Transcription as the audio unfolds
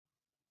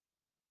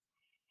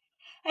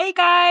Hey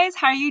guys,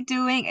 how are you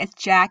doing? It's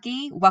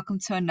Jackie. Welcome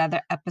to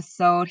another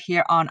episode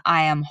here on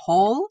I Am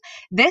Whole.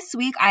 This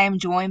week I am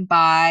joined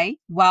by,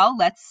 well,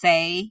 let's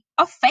say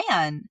a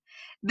fan.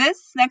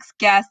 This next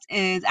guest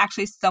is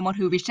actually someone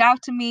who reached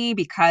out to me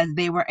because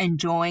they were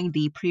enjoying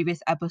the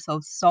previous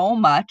episode so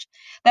much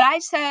that I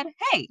said,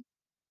 hey,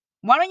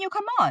 why don't you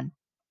come on?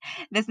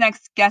 This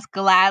next guest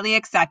gladly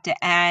accepted.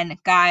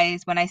 And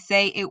guys, when I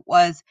say it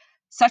was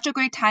such a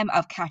great time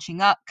of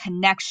catching up,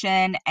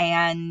 connection,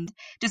 and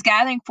just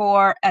gathering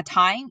for a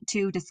time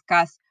to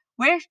discuss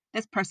where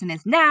this person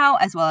is now,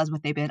 as well as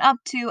what they've been up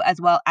to, as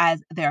well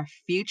as their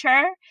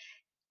future.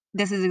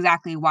 This is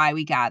exactly why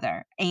we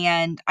gather.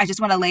 And I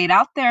just want to lay it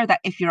out there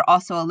that if you're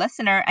also a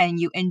listener and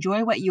you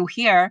enjoy what you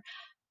hear,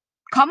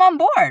 come on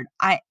board.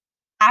 I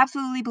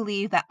absolutely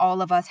believe that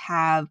all of us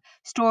have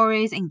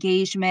stories,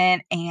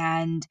 engagement,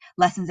 and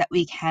lessons that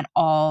we can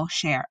all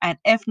share. And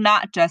if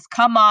not, just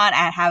come on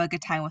and have a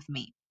good time with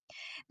me.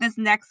 This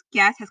next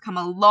guest has come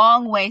a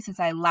long way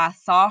since I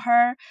last saw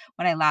her.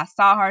 When I last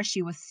saw her,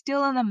 she was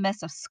still in the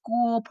midst of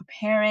school,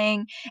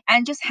 preparing,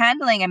 and just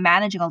handling and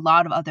managing a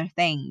lot of other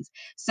things.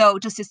 So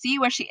just to see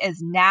where she is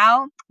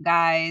now,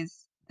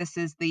 guys, this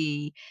is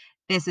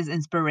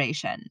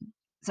inspiration.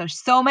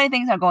 So many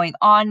things are going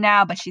on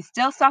now, but she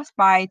still stops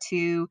by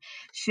to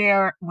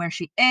share where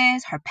she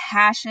is, her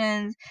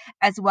passions,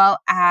 as well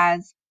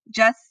as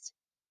just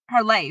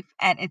her life.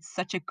 And it's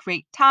such a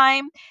great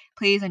time.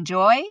 Please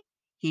enjoy.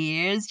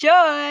 Here's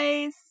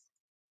Joyce.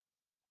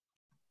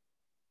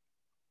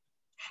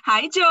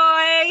 Hi,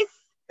 Joyce.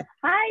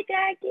 Hi,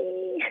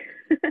 Jackie.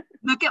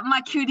 Look at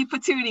my cutie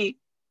patootie.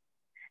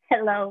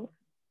 Hello.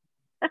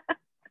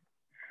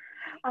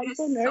 I'm You're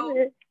so so.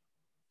 nervous.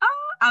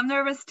 Oh, I'm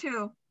nervous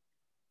too.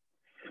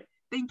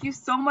 Thank you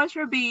so much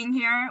for being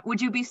here.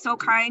 Would you be so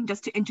kind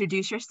just to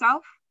introduce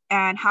yourself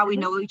and how we Mhm.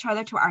 know each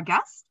other to our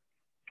guests,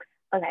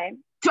 Okay.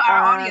 to our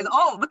audience? Um,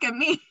 Oh, look at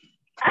me.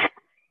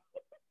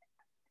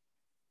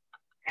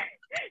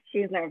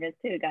 she's nervous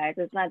too, guys.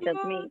 It's not just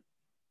Yeah. me.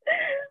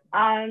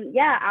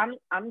 Yeah,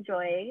 I'm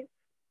Joyce.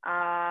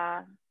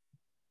 Uh,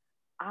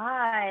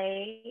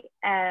 I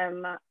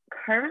am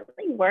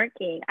currently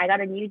working. I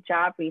got a new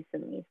job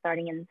recently,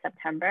 starting in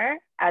September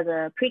as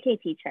a pre-K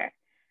teacher,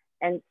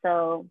 and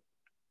so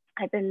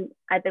I've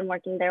been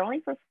working there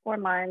only for 4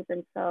 months,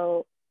 and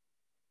so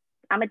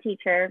I'm a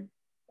teacher.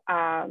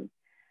 Um,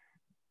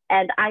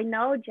 And I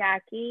know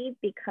Jackie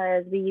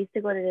because we used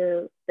to go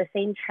to the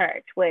same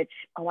church, which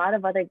a lot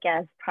of other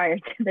guests prior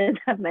to this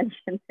have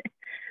mentioned.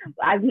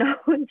 I've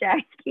known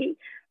Jackie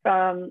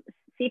from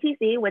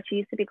CPC, which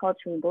used to be called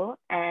Chungbu,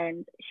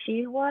 and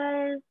she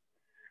was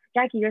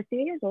Jackie. You're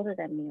 3 years older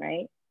than me,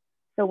 right?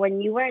 So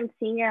when you were in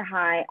senior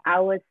high, I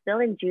was still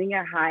in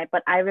junior high,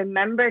 but I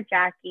remember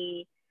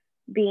Jackie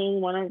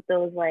being one of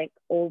those like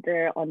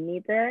older on me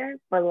there,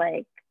 but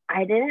like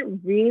I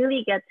didn't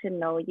really get to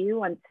know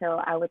you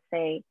until I would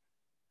say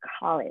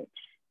college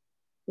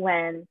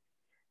when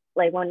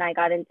when I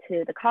got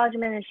into the college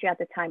ministry at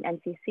the time,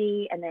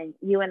 NCC, and then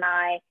you and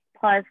I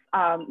plus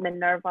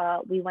Minerva,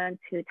 we went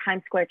to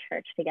Times Square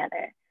Church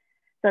together.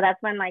 So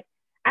that's when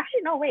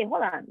actually no wait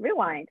hold on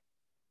rewind.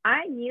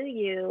 I knew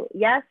you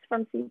yes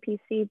from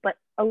CPC, but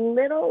a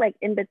little like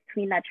in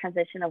between that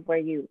transition of where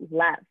you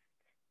left,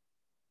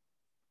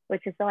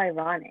 which is so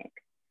ironic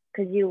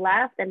because you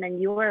left and then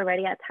you were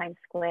already at Times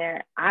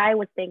Square. I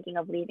was thinking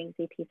of leaving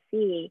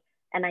CPC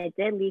and I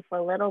did leave for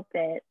a little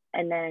bit.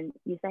 And then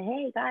you say,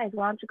 hey guys,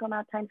 why don't you come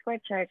out Times Square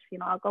Church?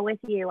 I'll go with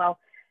you. I'll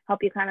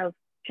help you kind of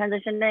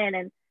transition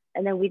in.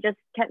 And then we just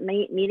kept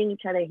meeting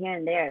each other here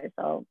and there.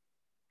 So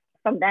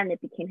from then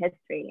it became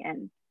history.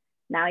 And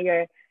now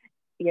you're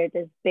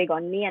just big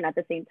on me and at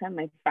the same time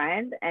my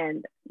friend.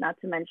 And not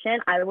to mention,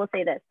 I will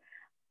say this.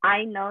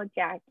 I know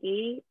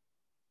Jackie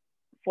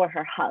for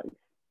her hugs.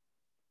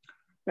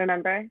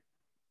 Remember?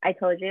 I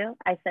told you,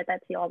 I said that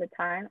to you all the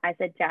time. I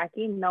said,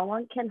 Jackie, no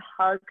one can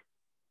hug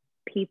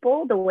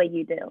people the way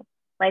you do.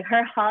 Like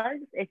her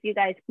hugs, if you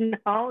guys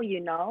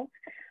know,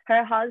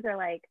 her hugs are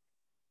like,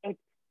 it's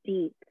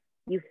deep.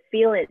 You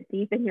feel it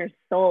deep in your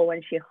soul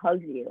when she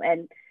hugs you,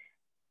 and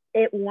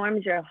it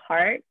warms your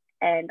heart.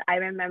 And I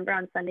remember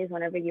on Sundays,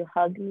 whenever you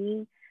hugged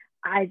me,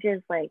 I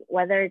just like,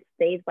 whether it's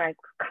days where I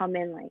come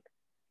in like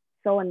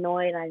so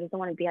annoyed and I just don't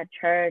want to be at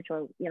church,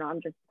 or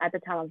I'm just at the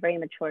time I was very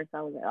mature, so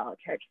I was like, oh,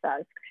 church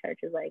sucks. Church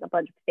is like a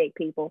bunch of fake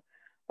people.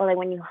 But like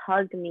when you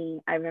hugged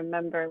me, I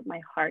remember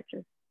my heart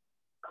just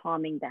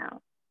calming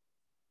down.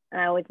 And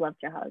I always loved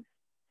your hugs.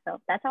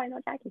 So that's how I know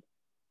Jackie.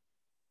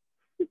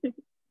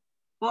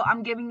 Well,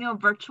 I'm giving you a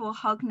virtual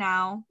hug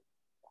now.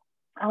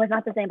 Oh, it's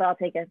not the same, but I'll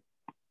take it.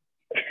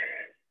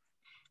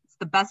 It's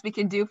the best we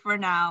can do for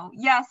now.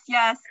 Yes,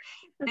 yes.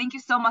 Thank you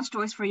so much,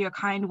 Joyce, for your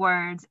kind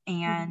words.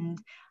 And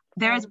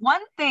there is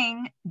one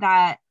thing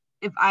that,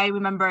 if I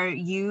remember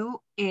you,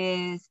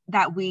 is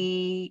that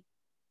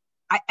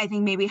I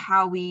think maybe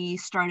how we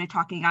started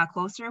talking out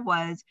closer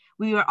was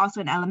we were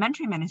also in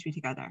elementary ministry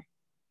together.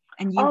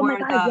 And you Oh my were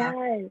God, yes.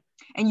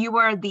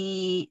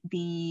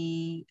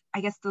 the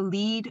I guess the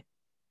lead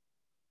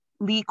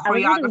I was leading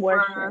choreographer.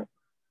 worship.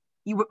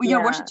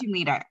 You're worship Yeah. team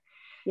leader.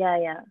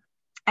 Yeah.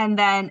 And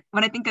then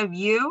when I think of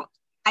you,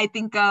 I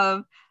think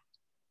of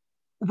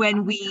Oh when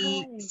my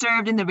we God.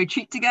 served in the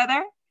retreat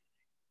together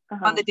on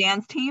Uh-huh. the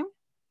dance team.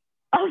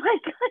 Oh my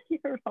God,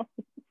 you're wrong.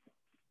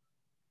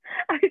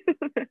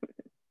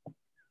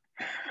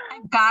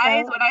 And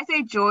guys, That when I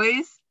say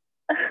Joyce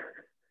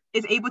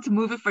is able to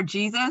move it for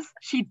Jesus,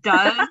 she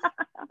does.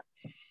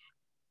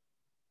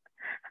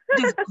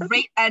 Just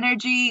great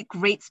energy,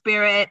 great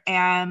spirit,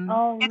 and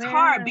oh it's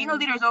hard. Being a man.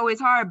 leader is always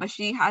hard, but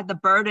she had the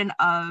burden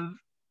of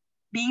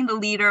being the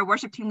leader,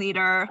 worship team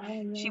leader.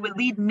 Oh She would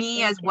lead man. me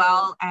Thank as you.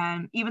 well.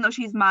 And even though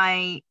she's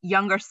my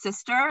younger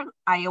sister,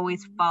 I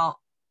always felt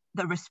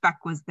the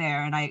respect was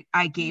there and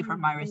I gave her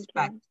my Thank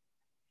respect. you.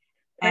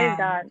 Praise And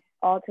God.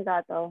 All to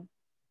God though.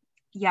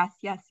 yes,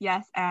 yes,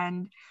 yes.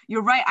 And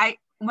you're right.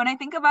 When I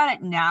think about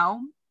it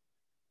now,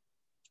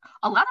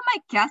 a lot of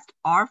my guests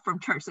are from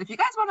church. So if you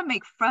guys want to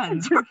make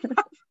friends, Come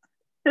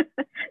to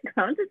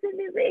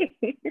CPC.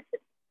 yes,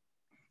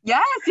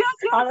 yes, yes,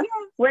 yes.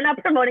 We're not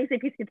promoting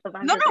CPC, but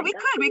I'm No, just no, saying, we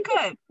come could, we to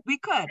could, we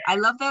could. I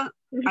love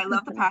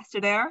the pastor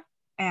there.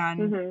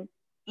 And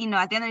CPC.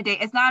 at the end of the day,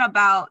 it's not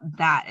about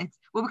that. It's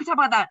well, we could talk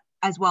about that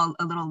as well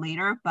a little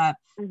later. But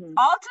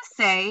all to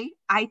say,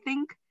 I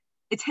think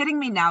it's hitting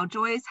me now,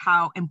 Joyce,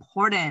 how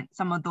important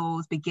some of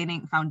those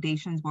beginning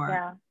foundations were,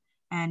 Yeah.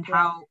 and Yeah.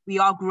 how we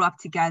all grew up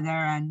together,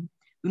 and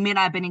we may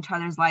not have been in each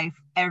other's life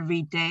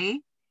every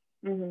day,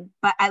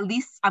 but at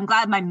least I'm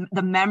glad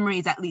the memory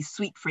is at least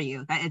sweet for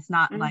you. That it's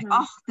not like,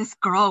 oh, this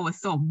girl was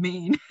so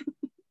mean.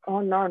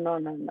 Oh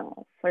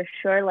no. For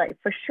sure, like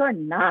for sure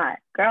not.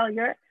 Girl,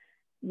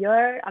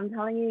 I'm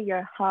telling you,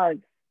 your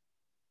hugs.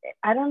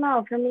 I don't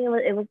know. For me,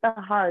 it was the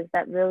hugs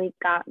that really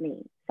got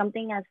me.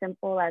 Something as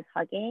simple as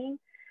hugging.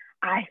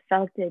 I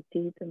felt it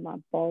deep in my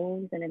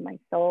bones and in my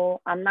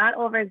soul. I'm not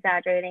over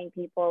exaggerating,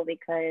 people,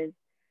 because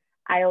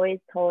I always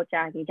told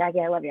Jackie,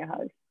 I love your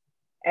hugs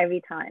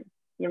every time.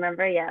 You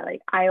remember? Yeah,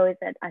 like I always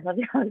said, I love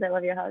your hugs, I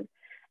love your hugs.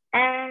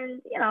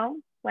 And,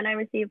 when I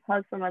receive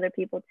hugs from other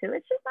people too,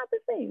 it's just not the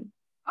same.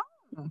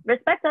 Oh.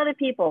 Respect other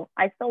people.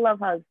 I still love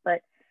hugs,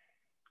 but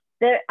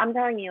I'm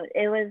telling you,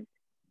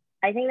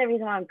 I think the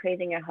reason why I'm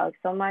praising your hugs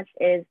so much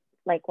is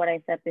like what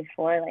I said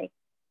before. Like,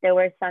 there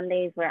were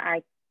Sundays where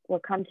I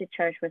would come to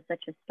church with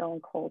such a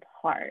stone cold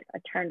heart, a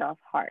turned off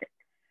heart.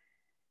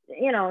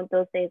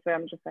 Those days where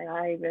I'm just like,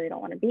 I really don't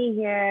want to be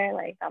here.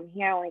 Like, I'm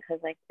here only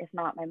because, like, if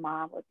not, my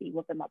mom would be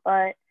whooping my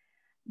butt.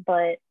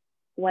 But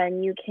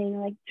when you came,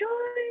 like,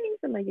 Joyce,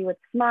 and like you would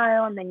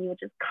smile, and then you would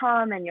just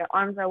come, and your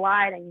arms are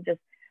wide, and you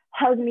just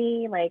hug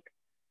me, like,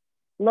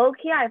 low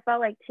key, I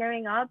felt like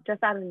tearing up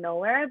just out of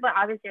nowhere. But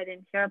obviously, I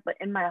didn't tear up. But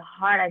in my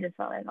heart, I just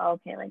felt like, oh,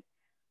 okay, like,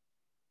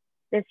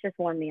 this just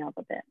warmed me up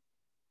a bit.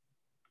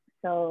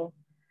 So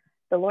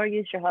the Lord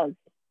used your hugs.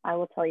 I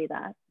will tell you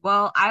that.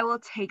 Well, I will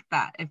take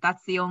that. If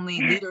that's the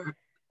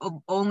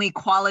only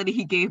quality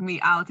he gave me,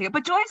 I'll take it.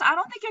 But Joyce, I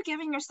don't think you're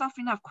giving yourself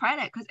enough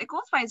credit because it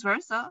goes vice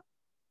versa.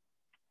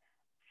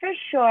 For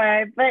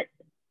sure. But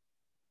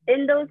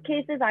in those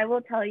cases, I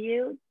will tell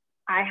you,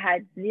 I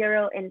had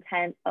zero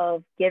intent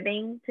of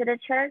giving to the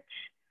church,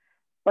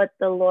 but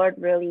the Lord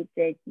really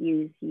did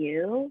use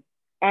you,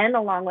 and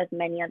along with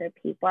many other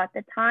people at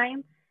the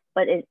time.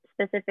 But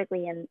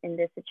specifically in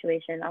this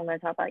situation, I'm going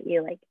to talk about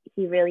you. Like,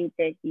 he really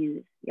did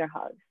use your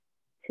hugs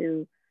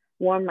to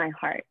warm my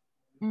heart,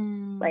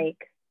 like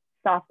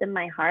soften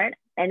my heart.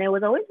 And it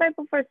was always right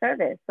before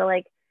service. So,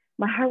 like,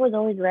 my heart was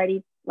always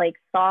ready, like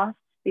soft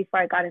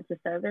before I got into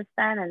service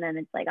then. And then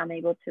it's like I'm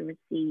able to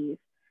receive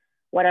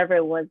whatever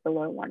it was the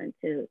Lord wanted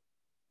to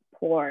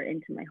pour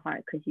into my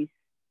heart, because he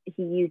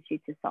used you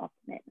to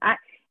soften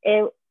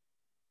it.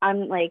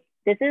 I'm like,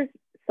 this is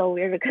so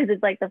weird because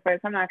it's like the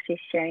first time I'm actually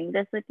sharing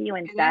this with you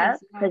in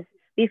depth. Because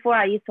before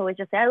I used to always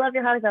just say, I love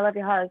your hugs, I love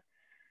your hugs.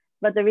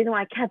 But the reason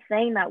why I kept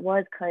saying that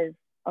was because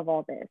of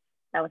all this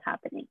that was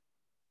happening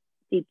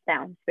deep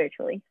down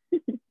spiritually.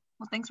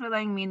 Well, thanks for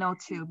letting me know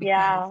too,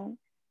 because,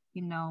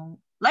 Yeah.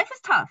 Life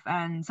is tough.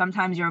 And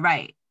sometimes you're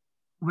right.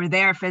 We're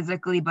there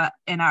physically, but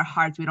in our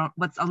hearts,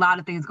 what's a lot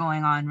of things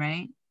going on,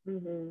 right?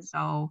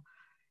 So,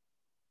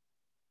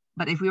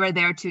 but if we were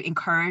there to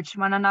encourage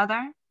one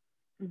another,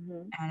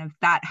 and if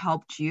that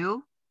helped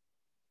you,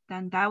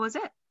 then that was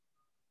it.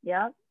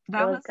 Yeah,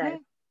 that was good. it.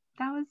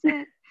 That was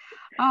it.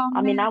 Oh,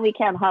 I mean, now we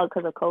can't hug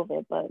because of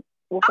COVID, but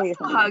we'll I'll figure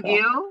still something out. hug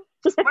you.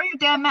 Just wear your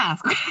damn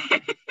mask.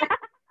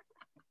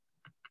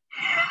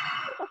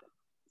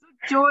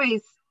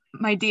 Joyce,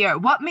 my dear,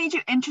 what made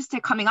you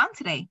interested coming on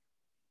today?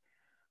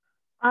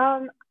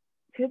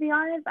 To be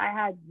honest, I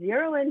had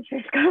zero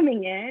interest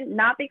coming in,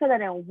 not because I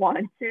didn't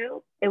want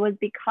to. It was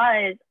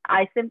because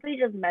I simply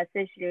just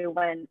messaged you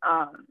when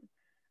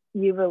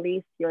you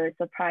released your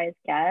surprise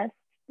guest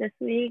this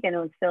week, and it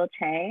was Phil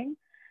Chang.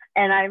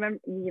 And I remember,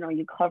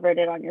 you covered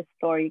it on your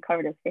story. You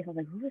covered his face. I was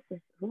like, who is this?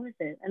 Who is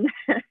it? And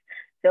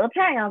Phil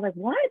Chang. I was like,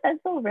 what? That's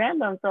so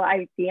random. So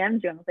I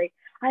DM'd you. And I was like,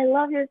 I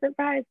love your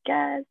surprise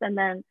guest. And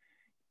then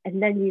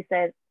you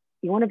said,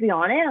 you want to be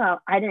on it?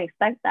 I didn't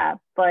expect that,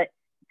 but it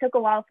took a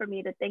while for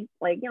me to think,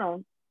 like,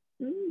 do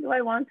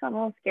I want to? I'm a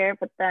little scared.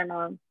 But then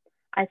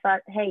I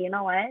thought, hey, you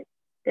know what?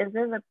 This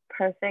is a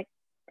perfect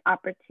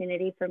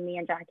opportunity for me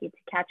and Jackie to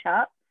catch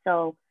up.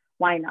 So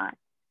why not?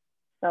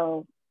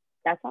 So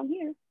that's why I'm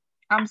here.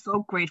 I'm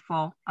so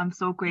grateful. I'm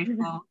so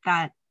grateful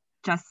that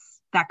just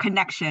that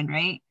connection,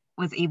 right,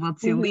 was able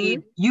to lead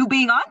Mm-hmm. you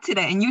being on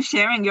today and you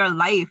sharing your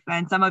life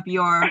and some of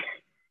your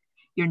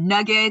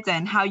nuggets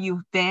and how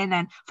you've been.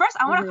 And first,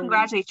 I want to Mm-hmm.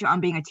 congratulate you on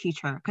being a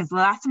teacher because the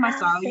last time I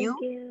saw Thank you,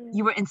 you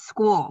you. were in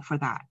school for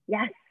that.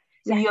 Yes,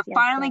 So yes, you have yes,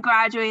 finally yes.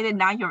 graduated.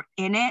 Now you're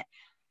in it.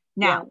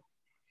 Yeah. Now,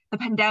 the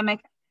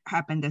pandemic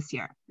happened this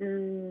year.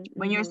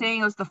 When you're Mm-hmm.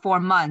 saying it was the 4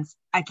 months,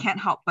 I can't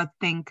help but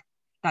think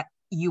that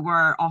you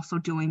were also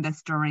doing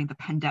this during the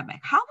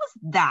pandemic. How was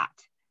that?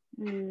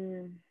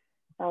 Mm.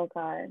 Oh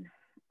God.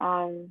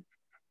 Um,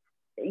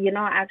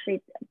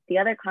 actually, the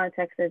other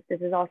context is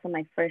this is also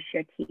my first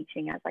year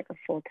teaching as like a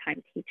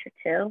full-time teacher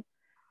too.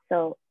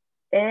 So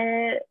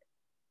it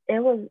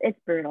it's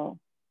brutal.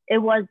 It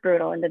was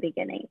brutal in the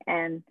beginning,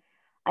 and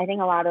I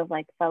think a lot of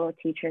like fellow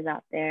teachers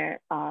out there,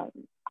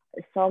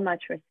 so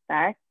much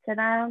respect to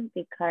them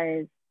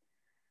because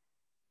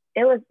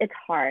it's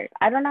hard.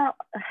 I don't know.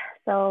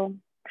 So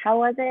how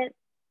was it?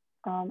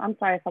 I'm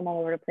sorry if I'm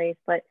all over the place,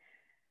 but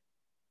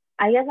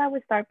I guess I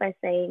would start by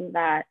saying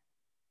that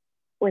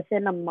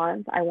within a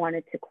month, I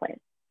wanted to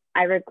quit.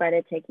 I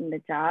regretted taking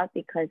the job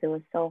because it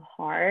was so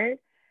hard.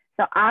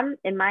 So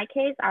in my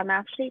case, I'm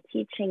actually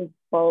teaching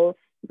both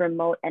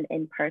remote and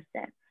in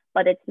person,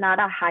 but it's not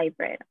a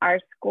hybrid. Our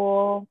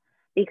school,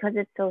 because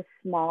it's so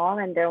small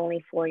and they're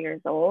only 4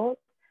 years old,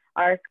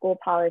 our school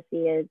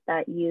policy is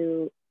that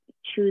you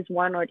choose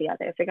one or the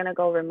other. If you're going to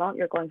go remote,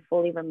 you're going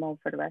fully remote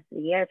for the rest of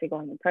the year. If you're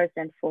going in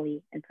person,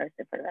 fully in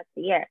person for the rest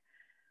of the year.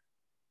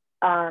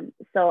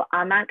 So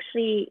I'm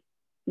actually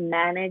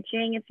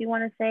managing, if you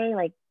want to say,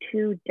 like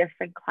two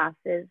different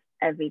classes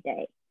every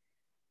day.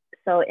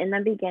 So in the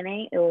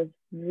beginning, it was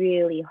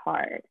really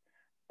hard,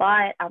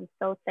 but I'm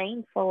so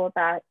thankful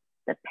that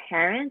the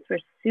parents were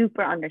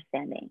super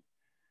understanding.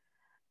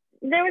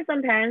 There were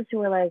some parents who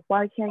were like,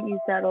 why can't you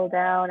settle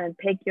down and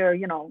pick your,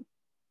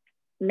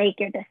 make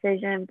your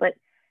decision?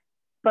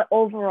 But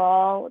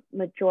overall,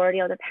 majority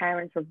of the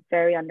parents were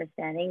very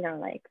understanding. They're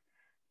like,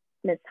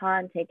 Miss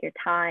Han, take your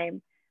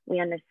time. We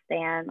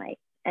understand, like,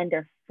 and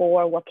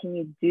therefore, what can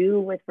you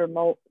do with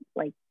remote,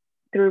 like,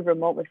 through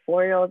remote with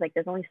 4 year olds? Like,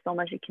 there's only so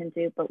much you can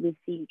do, but we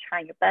see you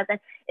trying your best. And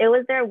it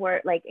was their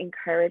word, like,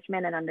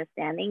 encouragement and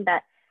understanding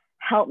that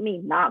helped me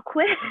not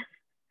quit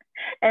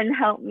and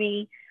helped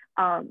me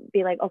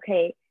be like,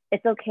 okay,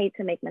 it's okay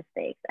to make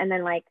mistakes. And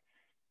then, like,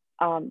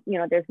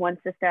 there's one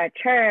sister at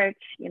church,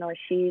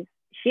 she's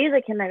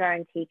a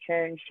kindergarten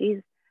teacher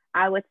and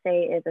I would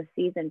say, is a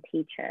seasoned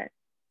teacher.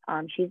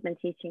 She's been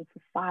teaching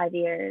for 5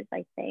 years,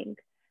 I think.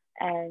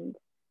 And,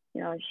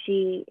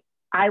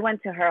 I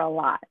went to her a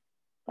lot,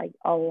 like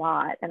a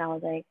lot. And I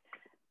was like,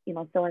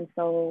 so and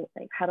so,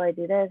 like, how do I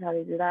do this? How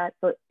do I do that?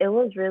 So it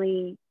was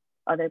really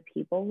other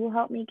people who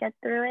helped me get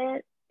through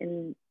it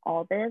in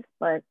all this.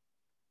 But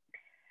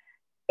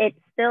it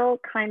still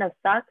kind of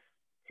sucks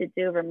to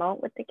do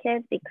remote with the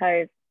kids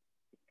because,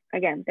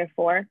 again, they're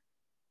four.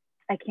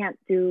 I can't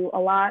do a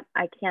lot.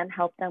 I can't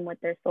help them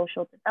with their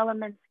social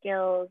development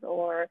skills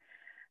or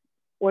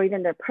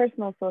even their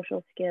personal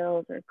social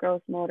skills or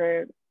gross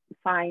motor,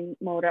 fine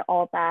motor,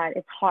 all that.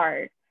 It's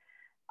hard.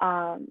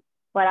 Um,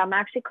 but I'm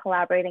actually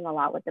collaborating a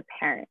lot with the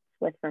parents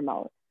with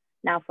remote.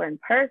 Now for in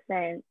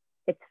person,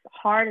 it's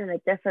hard in a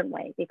different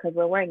way because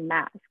we're wearing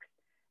masks.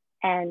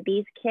 And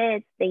these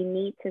kids, they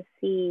need to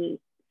see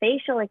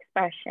facial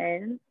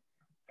expressions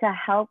to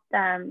help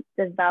them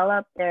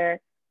develop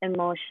their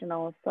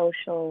emotional,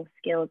 social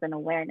skills and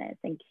awareness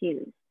and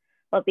cues.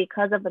 But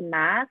because of the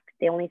mask,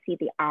 they only see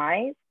the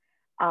eyes.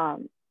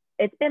 Um,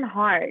 it's been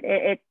hard.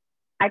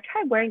 I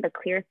tried wearing the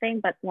clear thing,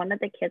 but one of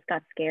the kids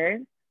got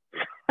scared, so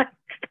I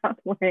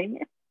stopped wearing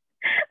it.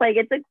 Like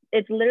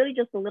it's literally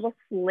just a little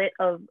slit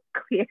of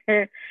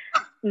clear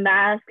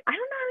mask. I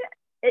don't know.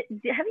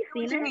 Have you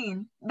What seen do you it?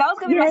 mean? That was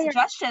gonna be my Yeah, yeah.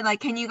 suggestion. Like,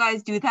 can you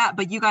guys do that?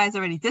 But you guys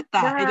already did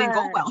that. It didn't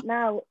go Nah, well.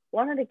 nah.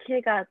 One of the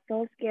kids got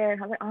so scared.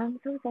 I was like, oh, I'm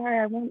so sorry.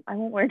 I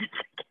won't wear this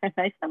again.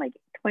 I spent like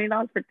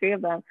 $20 for three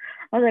of them.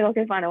 I was like,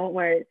 okay, fine, I won't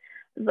wear it.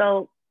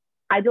 So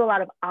I do a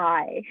lot of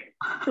eye,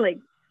 like,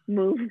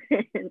 movements.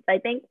 I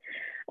think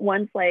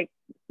once like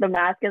the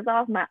mask is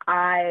off, my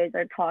eyes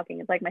are talking.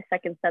 It's like my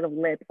second set of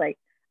lips. Like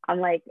I'm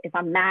like, if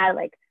I'm mad,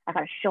 like I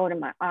gotta show it in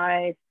my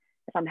eyes.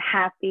 If I'm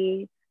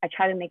happy, I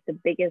try to make the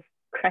biggest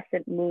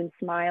crescent moon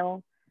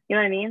smile. You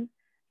know what I mean?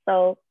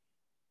 So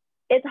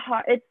it's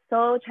hard. It's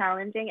so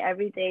challenging.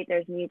 Every day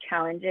there's new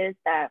challenges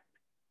that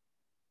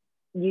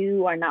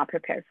you are not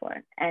prepared for.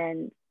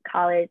 And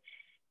college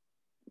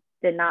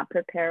did not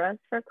prepare us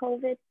for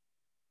COVID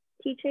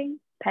teaching,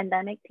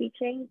 pandemic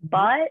teaching. Nope.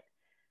 But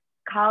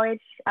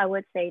college, I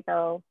would say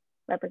though,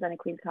 representing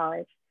Queens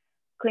College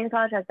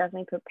has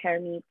definitely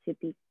prepared me to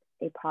be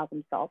a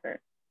problem solver.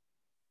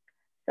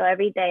 So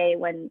every day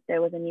when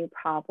there was a new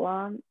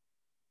problem,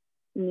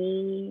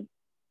 me,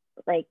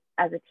 like,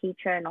 as a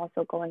teacher and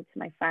also going to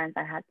my friends,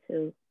 I had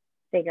to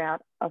figure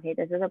out, okay,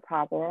 this is a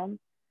problem.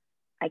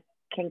 I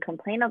can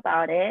complain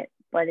about it,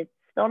 but it's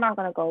still not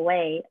going to go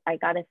away. I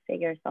got to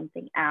figure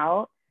something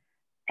out,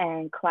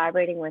 and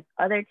collaborating with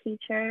other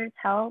teachers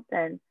helped.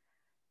 And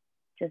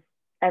just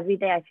every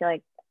day, I feel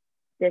like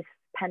this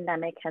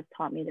pandemic has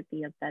taught me to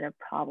be a better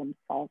problem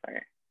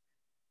solver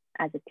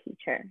as a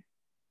teacher.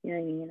 You know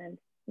what I mean? And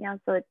yeah,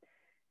 so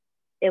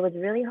it was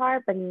really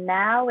hard, but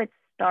now it's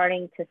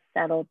starting to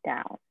settle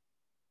down.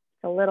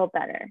 It's a little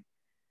better.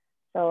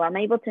 So I'm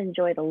able to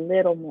enjoy it a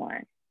little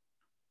more.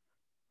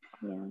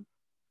 Yeah.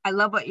 I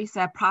love what you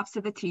said. Props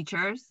to the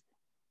teachers.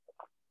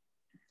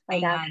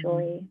 Like, And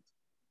actually.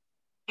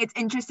 it's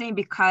interesting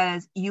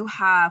because you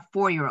have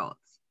 4-year-olds.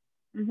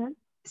 Mm-hmm.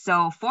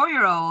 So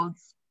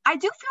 4-year-olds, I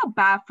do feel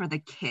bad for the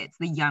kids,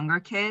 the younger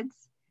kids.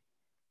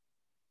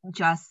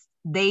 Just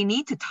they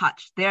need to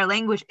touch. Their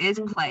language is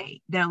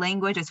play. Their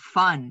language is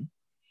fun.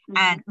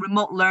 And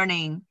remote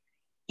learning,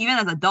 even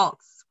as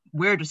adults,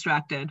 we're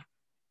distracted.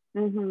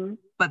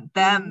 But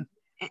them,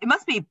 it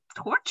must be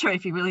torture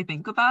if you really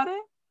think about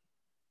it.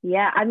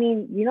 Yeah, I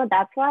mean, you know,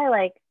 that's why,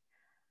 like,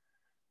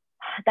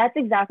 that's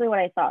exactly what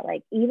I thought.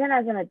 Like, even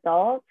as an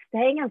adult,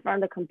 staying in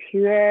front of the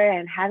computer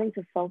and having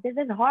to focus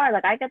is hard.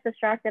 Like, I get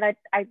distracted.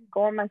 I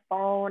go on my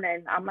phone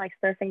and I'm like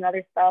surfing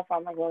other stuff.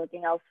 I'm like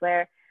looking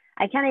elsewhere.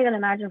 I can't even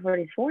imagine for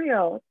these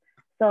 4-year-olds.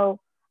 So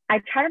I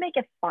try to make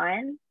it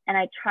fun, and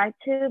I try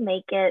to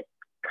make it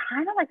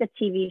kind of like a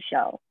TV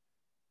show,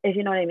 if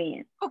you know what I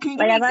mean. Oh, can you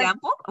give me an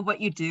example of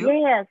what you do?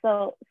 Yeah.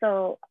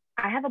 So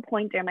I have a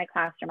pointer in my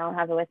classroom. I don't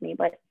have it with me,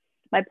 but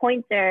my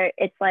pointer,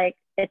 it's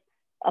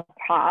a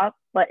prop,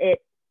 but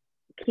it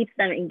keeps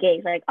them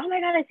engaged. Like, oh my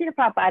God, I see the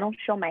prop, but I don't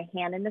show my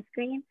hand in the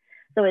screen.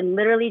 So it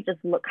literally just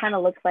kind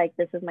of looks like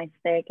this is my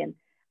stick and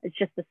it's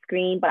just the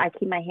screen, but I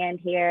keep my hand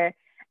here.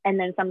 And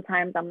then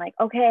sometimes I'm like,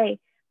 okay,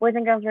 boys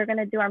and girls, we're going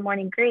to do our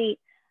morning greet.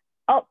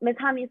 Oh, Miss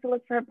Han needs to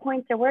look for a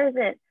pointer. Where is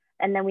it?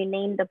 And then we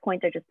named the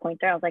pointer just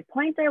Pointer. I was like,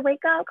 Pointer,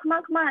 wake up, come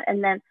on.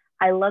 And then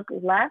I look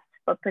left,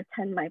 but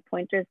pretend my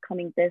pointer is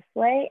coming this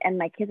way. And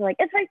my kids are like,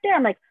 it's right there.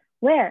 I'm like,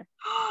 where?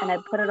 And I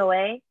put it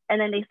away. And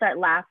then they start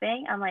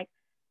laughing. I'm like,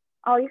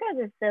 oh, you guys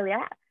are silly.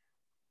 I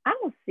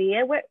don't see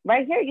it. Where?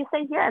 Right here. You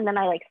say here. And then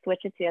I like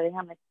switch it to the other hand.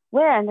 I'm like,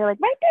 where? And they're like,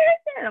 right there, right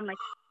there. And I'm like,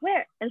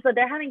 where? And so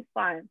they're having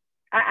fun.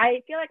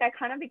 I feel like I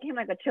kind of became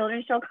like a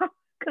children's show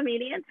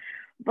comedian.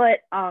 But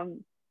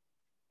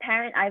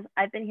parent,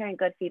 I've been hearing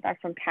good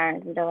feedback from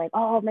parents, and they're like,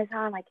 oh, Miss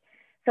Han, like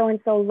so and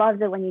so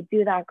loves it when you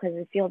do that because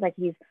it feels like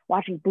he's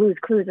watching Blue's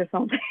Clues or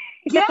something.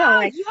 Yeah,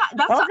 like, yeah,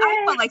 that's okay. what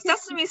I felt like.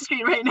 Sesame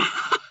Street right now.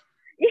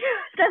 Yeah,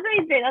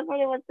 Sesame Street. That's what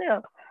it was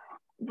too.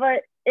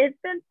 But it's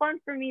been fun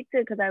for me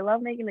too because I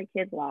love making the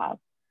kids laugh.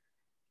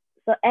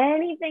 So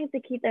anything to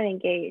keep them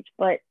engaged.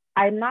 But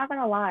I'm not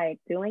gonna lie,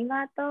 doing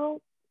that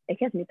though, it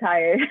gets me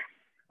tired.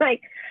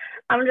 Like,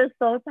 I'm just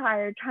so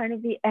tired trying to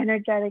be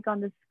energetic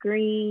on the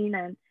screen,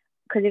 and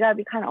because you gotta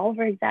be kind of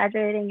over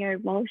exaggerating your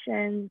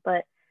emotions,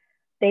 but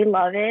they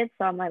love it.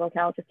 So I'm like, okay,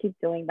 I'll just keep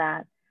doing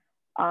that.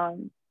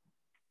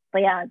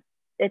 But yeah,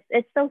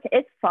 it's okay.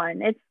 It's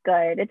fun. It's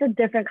good. It's a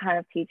different kind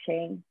of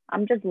teaching.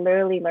 I'm just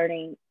literally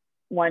learning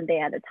one day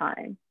at a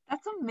time.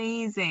 That's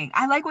amazing.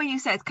 I like what you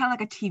said. It's kind of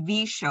like a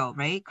TV show,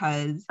 right?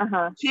 Because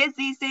kids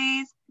these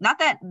days, not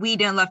that we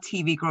didn't love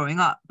TV growing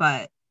up,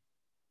 but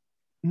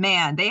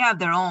man, they have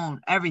their own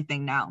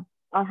everything now.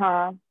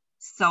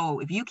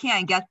 So if you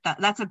can't get that,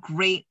 that's a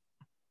great.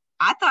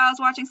 I thought I was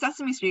watching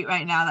Sesame Street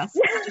right now. That's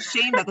such a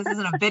shame that this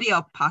isn't a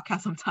video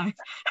podcast sometimes.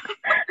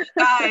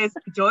 Guys,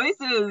 Joyce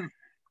is,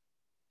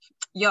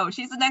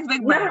 she's the next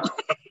big bird.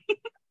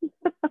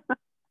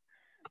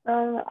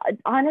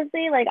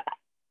 Honestly, like,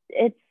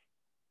 it's,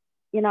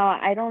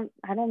 I don't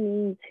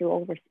mean to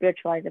over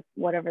spiritualize it,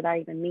 whatever that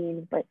even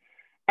means, but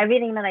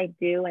everything that I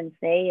do and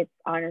say, it's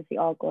honestly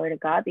all glory to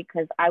God,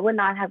 because I would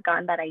not have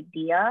gotten that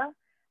idea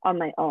on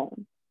my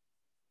own.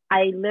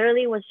 I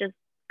literally was just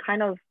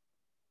kind of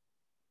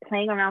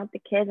playing around with the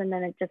kids, and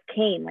then it just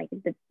came, like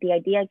the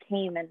idea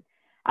came, and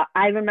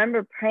I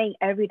remember praying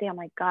every day. I'm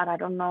like, God, I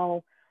don't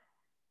know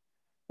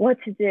what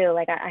to do.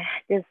 Like,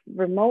 this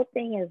remote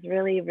thing is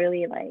really,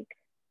 really like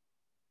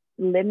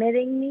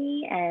limiting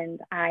me, and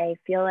I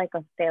feel like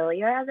a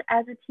failure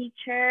as a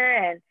teacher.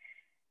 And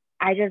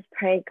I just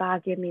pray,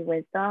 God, give me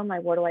wisdom.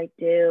 Like, what do I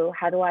do?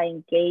 How do I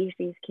engage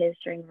these kids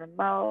during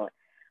remote?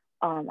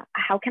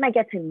 How can I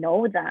get to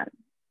know them?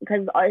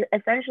 Because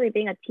essentially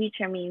being a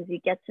teacher means you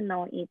get to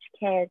know each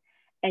kid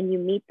and you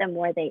meet them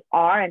where they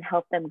are and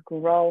help them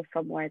grow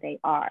from where they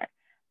are.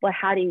 But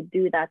how do you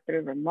do that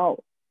through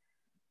remote?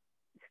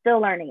 Still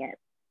learning it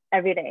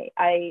every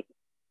day.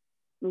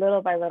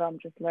 Little by little, I'm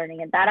just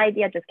learning it. That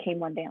idea just came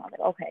one day and I was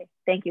like, okay,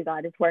 thank you,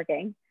 God, it's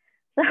working.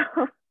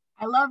 So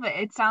I love it.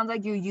 It sounds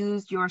like you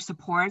used your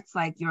supports,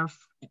 like your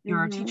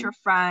teacher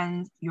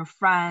friends, your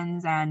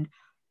friends,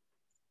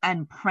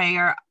 and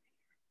prayer.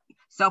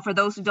 So for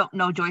those who don't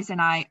know, Joyce and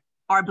I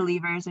are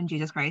believers in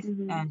Jesus Christ,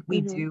 and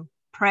we do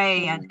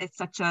pray, and it's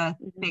such a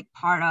big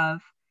part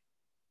of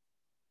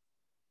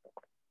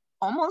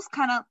almost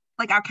kind of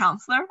like our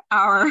counselor,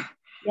 our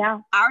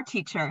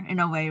teacher in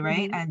a way,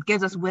 right? And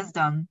gives us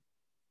wisdom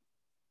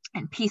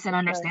and peace and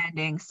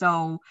understanding.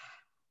 So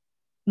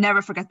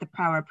never forget the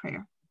power of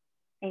prayer.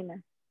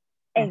 Amen.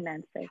 Yes.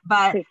 Amen. Sis.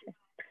 But Preach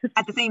it.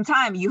 at the same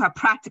time, you have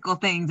practical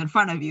things in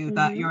front of you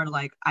that Mhm. you're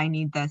like, I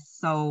need this.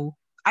 So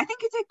I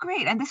think you did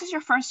great. And this is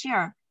your first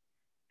year.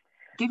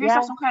 Give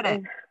yourself Yeah. some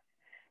credit.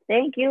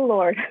 Thank you,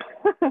 Lord.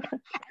 I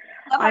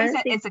love how you said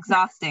Honestly, it's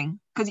exhausting.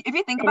 Because if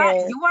you think it about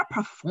it, is. you are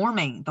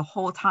performing the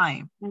whole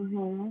time.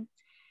 Mhm.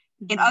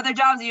 In Mhm. other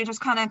jobs, you're just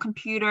kind of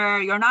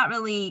computer. You're not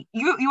really,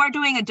 you are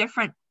doing a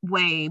different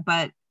way.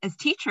 But as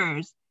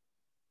teachers,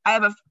 I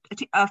have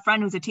a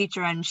friend who's a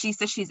teacher, and she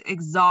says she's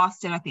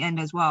exhausted at the end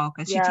as well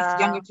because she teaches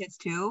younger Yeah. kids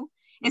too.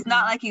 It's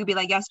not Mhm. like you could be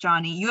like, yes,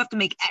 Johnny, you have to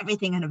make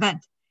everything an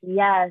event,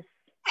 Yes.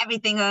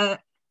 everything a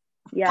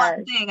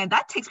fun Yes. thing, and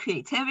that takes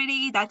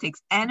creativity, that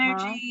takes Uh-huh.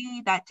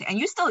 energy, and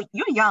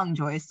you're young,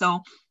 Joyce.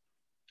 So,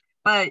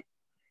 but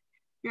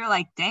you're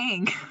like,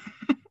 dang.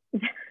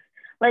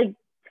 Like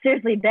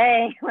seriously,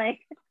 dang.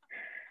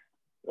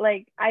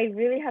 Like I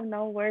really have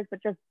no words,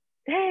 but just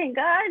dang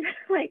God.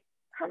 Like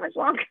how much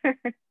longer?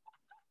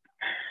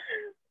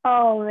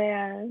 Oh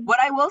man. What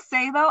I will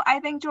say though, I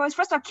think, Joyce,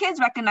 first of all, kids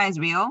recognize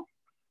real.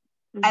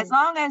 As Mhm.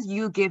 long as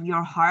you give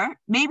your heart,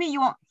 maybe you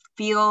won't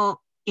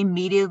feel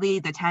immediately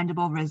the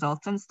tangible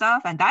results and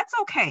stuff, and that's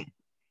okay.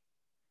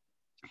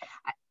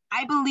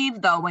 I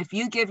believe though, if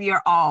you give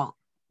your all,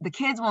 the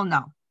kids will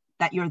know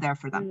that you're there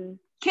for them. Mhm.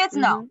 Kids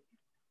know.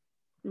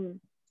 Mhm. Mhm.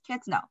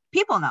 Kids know.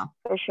 People know.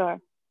 For sure.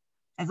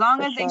 As long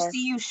For as they sure.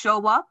 see you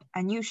show up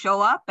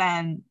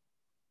and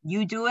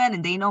you do it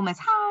and they know Miss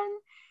Han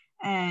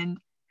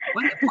and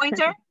what's the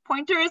pointer?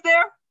 Pointer is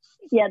there?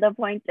 Yeah, the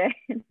pointer.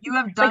 You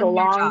have It's like a done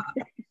your long. job.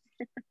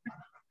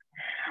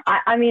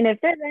 I mean, if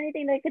there's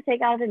anything they could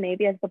take out of it,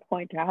 maybe it's the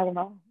pointer. I don't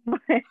know.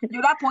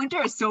 That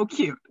pointer is so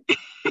cute.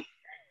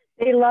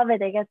 They love it.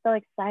 They get so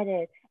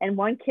excited. And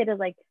one kid is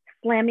like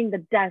slamming the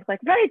desk, like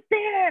right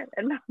there.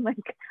 And I'm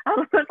like, I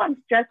don't know if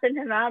I'm stressing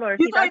him out or if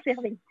He's he's like, actually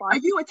having are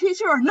fun. you a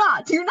teacher or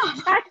not? Do you not?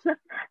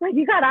 Like,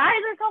 you got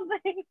eyes or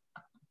something?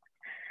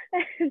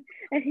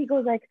 And he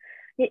goes like,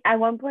 at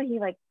one point he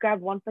like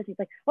grabbed one foot. He's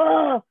like,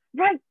 oh,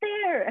 right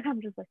there. And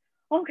I'm just like,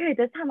 okay,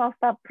 this time I'll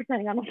stop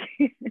pretending I'm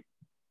okay.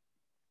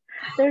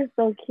 They're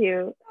so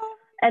cute.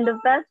 And the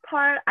best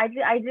part, I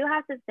do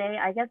have to say,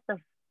 I guess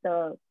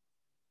the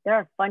there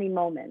are funny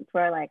moments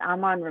where like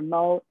I'm on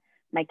remote,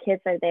 my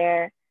kids are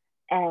there,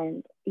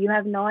 and you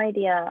have no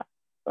idea.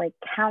 Like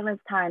countless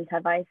times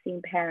have I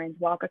seen parents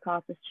walk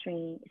across the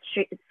screen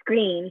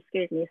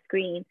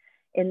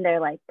in their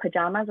like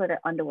pajamas or their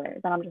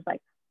underwears, and I'm just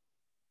like,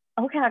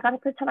 okay, I gotta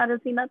pretend I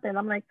don't see nothing.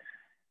 I'm like,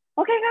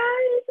 okay,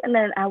 guys, and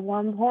then at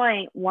one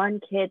point, one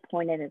kid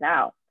pointed it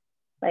out,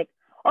 like,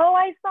 oh,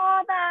 I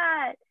saw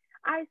that.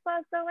 I saw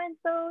so and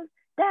so's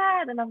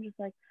dad, and I'm just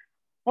like,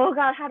 oh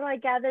God, how do I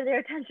gather their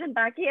attention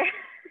back here?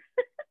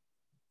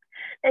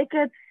 It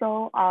gets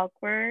so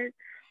awkward,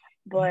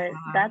 but Yeah.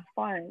 that's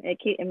fun.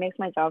 It makes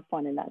my job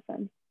fun in that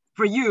sense.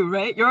 For you,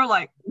 right? You're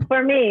like,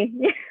 For me,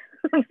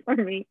 for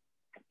me.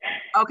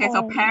 okay, so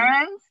Oh man,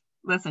 parents,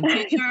 listen,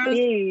 teachers,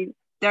 please,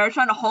 they're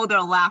trying to hold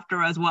their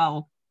laughter as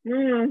well.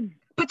 mm,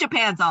 Put your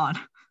pants on.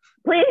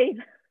 please,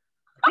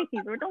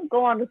 please, or don't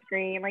go on the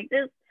screen. Like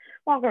just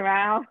walk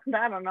around.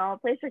 I don't know.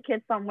 Place your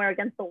kids somewhere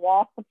against the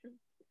wall. You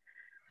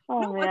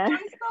Oh know what, man. Joyce,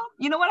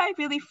 though? You know what I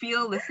really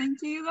feel listening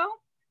to you, though?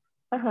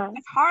 Uh-huh.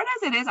 As hard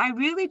as it is, I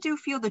really do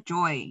feel the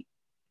joy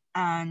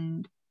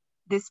and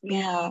this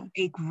Yeah.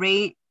 being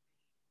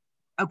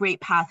a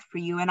great path for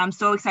you. And I'm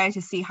so excited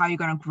to see how you're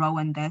going to grow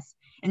in this.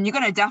 And you're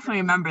going to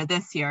definitely remember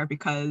this year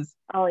because,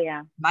 Oh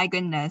yeah. my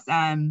goodness,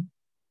 I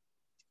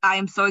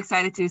am so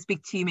excited to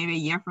speak to you maybe a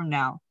year from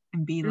now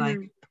and be like,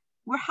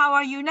 Mm-hmm. how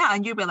are you now?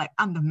 And you'll be like,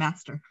 I'm the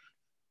master.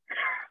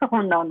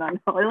 Oh no, no,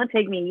 no. It would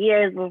take me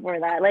years before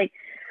that. Like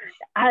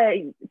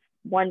I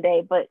one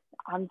day, but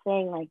I'm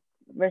saying like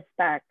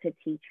respect to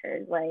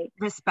teachers. Like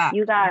Respect,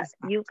 you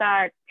respect.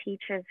 got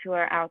teachers who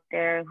are out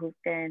there who've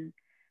been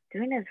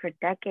doing this for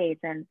decades,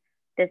 and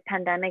this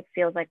pandemic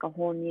feels like a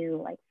whole new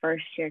like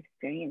first year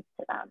experience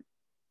to them.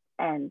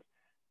 And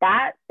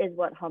that is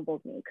what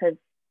humbled me because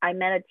I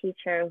met a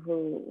teacher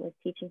who was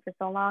teaching for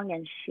so long,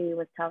 and she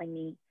was telling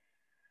me,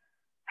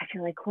 I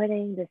feel like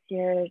quitting this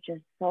year is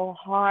just so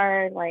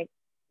hard. Like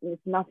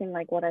it's nothing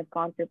like what I've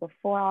gone through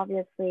before,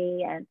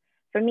 obviously. And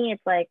for me,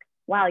 it's like,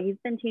 wow,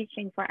 you've been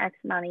teaching for X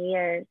amount of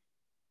years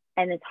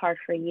and it's hard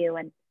for you.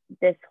 And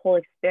this whole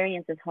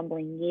experience is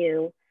humbling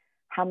you.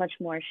 How much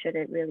more should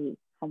it really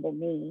humble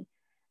me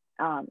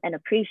and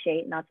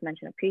appreciate, not to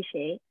mention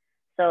appreciate?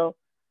 So,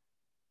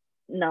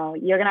 no,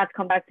 you're going to have to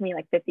come back to me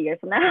like 50 years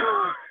from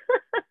now.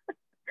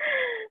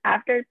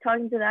 After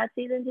talking to that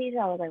season teacher,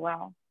 I was like,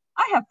 wow,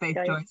 I have faith,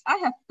 Joyce, Joyce. I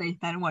have faith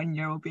that 1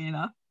 year will be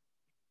enough.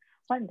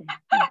 one day,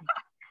 one day.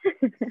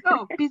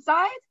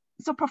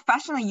 So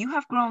professionally, you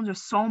have grown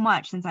just so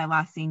much since I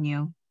last seen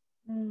you.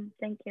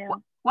 Thank What,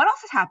 you. what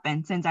else has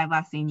happened since I've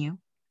last seen you?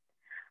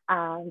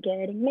 I'm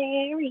getting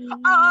married.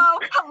 Oh,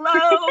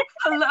 hello,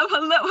 hello,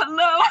 hello,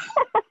 hello.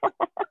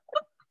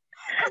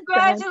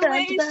 Dun, dun, dun.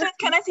 Congratulations.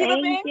 Can I see the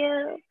Thank ring?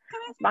 you.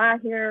 Can I see? Bye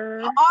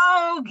here.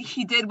 Oh,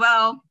 he did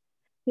well.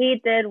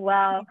 He did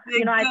well. He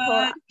did I told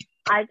good.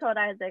 I told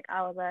Isaac,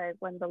 I was like,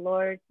 when the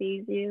Lord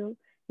sees you,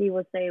 he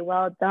will say,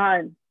 well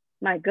done,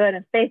 my good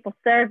and faithful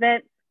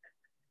servant.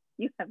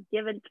 You have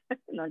given.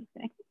 No, I'm just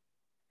kidding.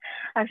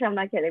 Actually, I'm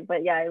not kidding,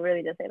 but yeah, I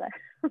really did say that.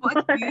 Well,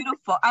 it's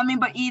beautiful. I mean,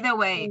 but either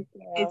way,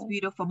 Thank it's you.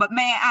 beautiful. But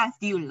may I ask,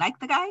 do you like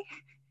the guy?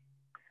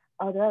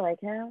 Oh, do I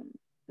like him?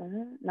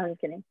 No, I'm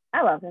just kidding.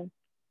 I love him.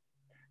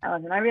 I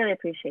love him. I really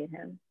appreciate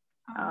him.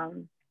 Oh,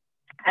 Um,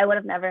 I would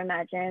have never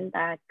imagined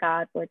that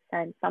God would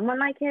send someone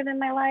like him in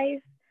my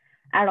life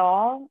at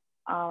all.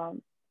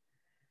 Um,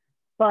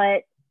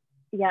 but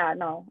yeah,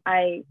 no,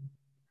 I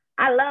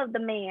love the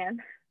man.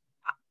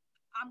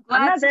 I'm I'm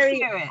glad not to very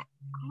hear it.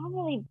 I don't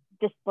really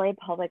display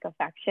public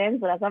affection,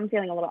 so that's why I'm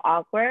feeling a little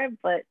awkward.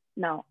 But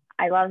no,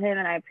 I love him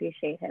and I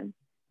appreciate him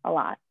a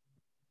lot.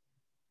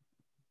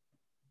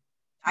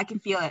 I can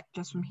feel it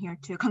just from here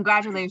too.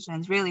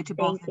 Congratulations, really, to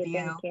both Thank of you,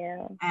 thank you.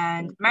 you,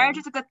 And thank marriage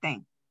you. is a good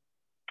thing.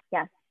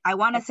 Yes, I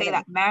want to yes it say is.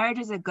 that marriage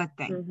is a good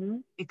thing.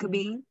 Mhm, It could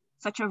be mhm,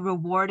 such a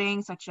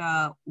rewarding, such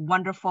a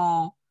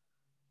wonderful,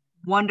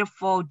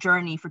 wonderful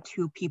journey for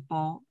two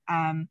people.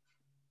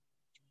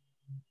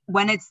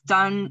 When it's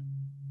done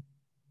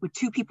with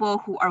two people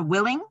who are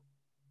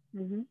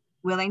mhm,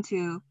 willing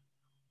to,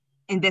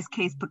 in this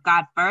case, put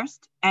God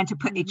first and to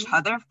put each mhm,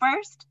 other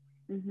first,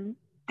 mhm,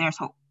 there's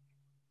hope.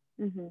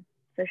 mhm.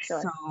 For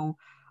sure. So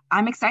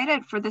I'm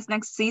excited for this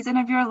next season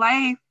of your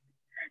life.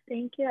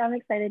 Thank you. I'm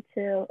excited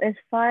too. It's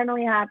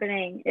finally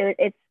happening.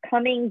 It's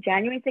coming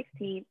January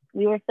 16th.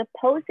 We were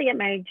supposed to get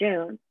married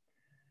June,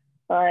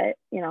 but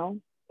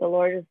the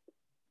Lord is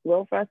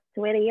will for us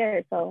to wait a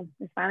year, so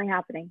it's finally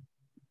happening.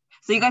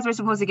 So you guys were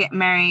supposed to get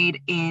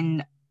married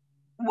in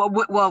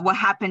what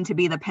happened to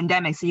be the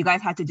pandemic. So you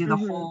guys had to do the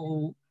Mhm.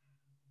 whole.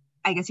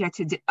 I guess you had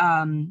to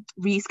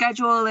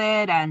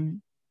reschedule it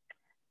and.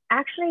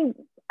 Actually,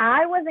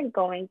 I wasn't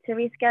going to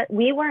reschedule.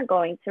 We weren't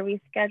going to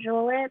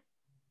reschedule it.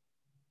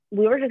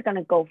 We were just going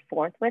to go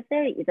forth with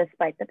it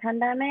despite the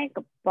pandemic.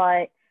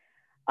 But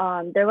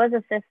there was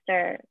a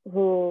sister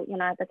who,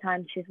 at the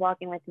time she's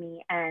walking with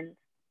me, and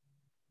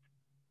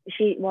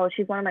she's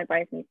one of my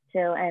bridesmaids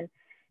too, and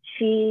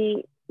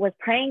she was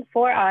praying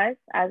for us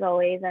as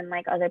always, and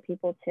like other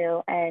people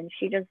too. And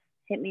she just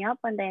hit me up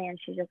one day, and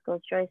she just goes,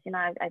 Joyce,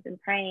 I've been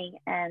praying,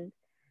 and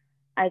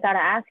I gotta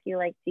ask you,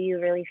 like, do you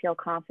really feel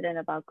confident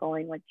about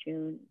going with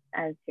June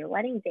as your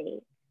wedding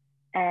date?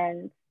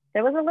 And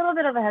there was a little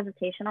bit of a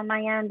hesitation on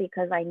my end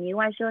because I knew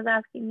why she was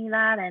asking me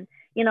that. And,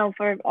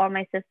 for all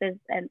my sisters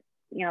and,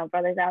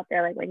 brothers out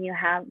there, like when you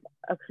have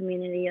a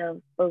community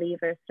of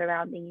believers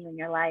surrounding you in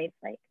your life,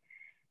 like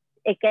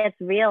it gets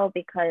real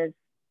because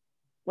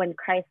when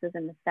Christ is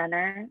in the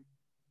center,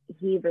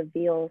 he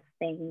reveals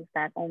things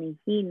that only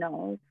he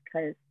knows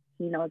because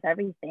he knows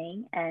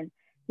everything, and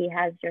he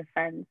has your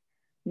friends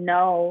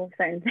know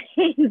certain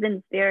things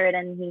in spirit,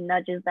 and he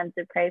nudges them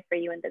to pray for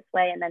you in this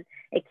way, and then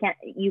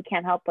you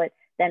can't help but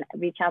then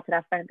reach out to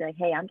that friend and be like,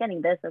 hey, I'm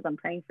getting this as I'm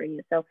praying for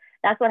you. So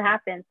that's what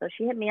happened. So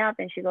she hit me up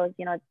and she goes,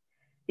 do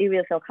you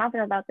really feel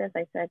confident about this?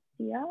 I said,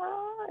 yeah.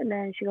 And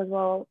then she goes,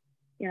 well,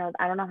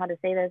 I don't know how to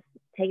say this,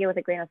 take it with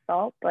a grain of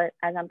salt, but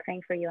as I'm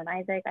praying for you and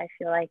Isaac, I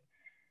feel like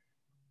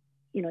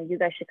you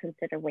guys should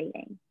consider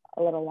waiting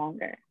a little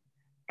longer.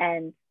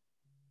 And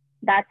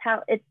that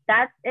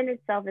in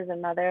itself is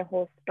another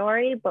whole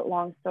story. But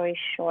long story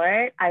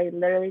short, I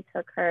literally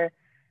took her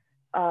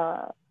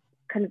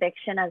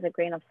conviction as a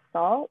grain of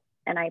salt,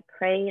 and I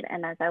prayed.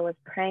 And as I was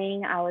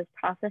praying, I was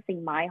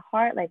processing my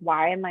heart, like,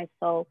 why am I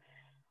so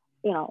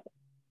you know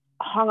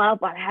hung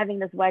up on having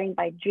this wedding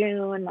by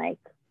June? Like,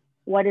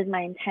 what is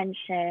my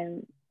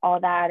intention, all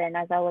that. And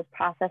as I was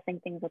processing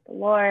things with the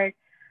Lord,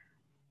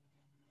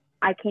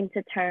 I came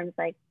to terms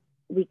like,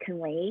 we can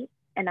wait.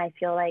 And I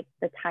feel like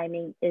the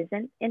timing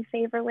isn't in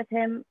favor with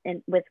him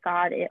and with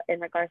God in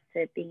regards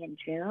to it being in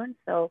June.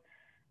 So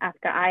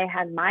after I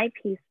had my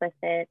peace with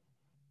it,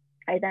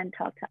 I then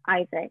talked to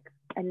Isaac,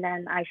 and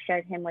then I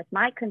shared him with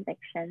my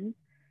convictions.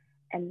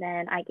 And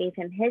then I gave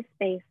him his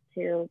space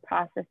to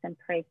process and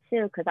pray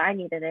too, because I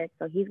needed it.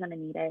 So he's going to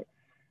need it.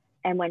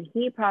 And when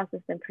he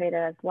processed and prayed it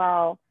as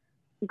well,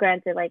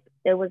 granted, like,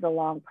 it was a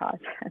long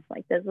process.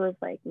 Like, this was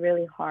like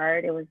really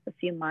hard. It was a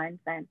few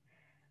months. And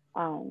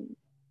um,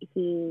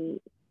 he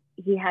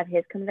had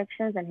his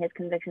convictions, and his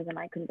convictions and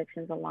my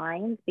convictions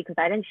aligned, because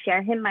I didn't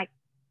share him my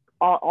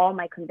all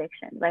my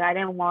convictions. Like, I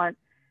didn't want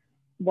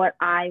what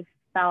I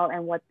felt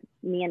and what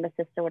me and the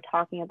sister were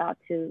talking about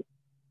to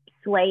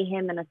sway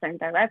him in a certain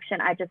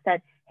direction. I just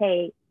said,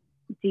 hey,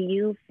 do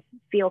you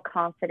feel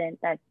confident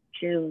that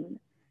June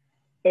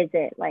is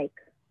it? Like,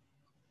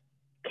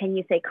 can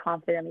you say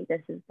confidently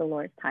this is the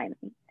Lord's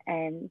timing?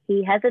 And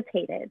he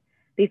hesitated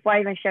before I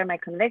even shared my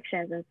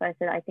convictions. And so I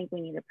said, I think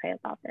we need to pray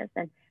about this.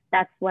 And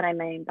that's what I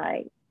meant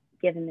by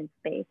give him his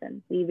space.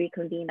 And we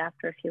reconvened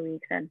after a few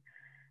weeks. And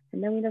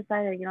then we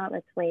decided, what,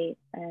 let's wait,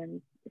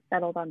 and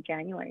settled on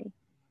January.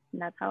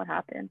 And that's how it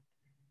happened.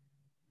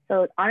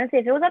 So honestly,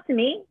 if it was up to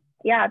me,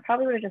 yeah, I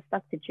probably would have just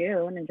stuck to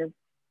June and just,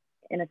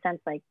 in a sense,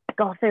 like,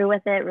 go through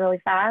with it really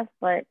fast.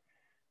 But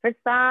for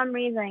some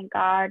reason,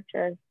 God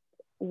just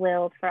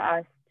willed for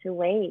us to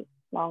wait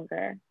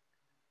longer.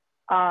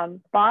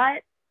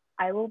 But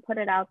I will put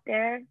it out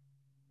there.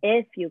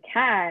 If you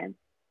can,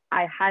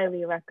 I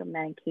highly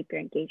recommend keep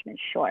your engagement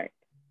short.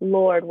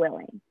 Lord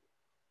willing.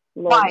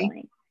 Lord Why?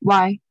 willing.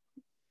 Why?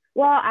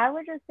 Well, I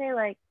would just say,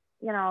 like,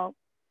 you know,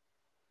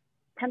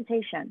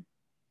 temptation.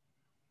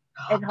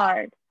 It's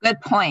hard. Good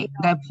You point.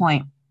 know, Good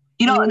point.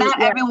 You know, not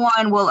yeah,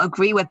 everyone will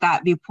agree with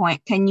that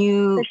viewpoint. Can for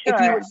you, if you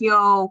would sure.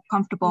 feel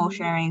comfortable Mm-hmm.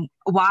 sharing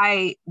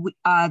why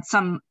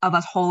some of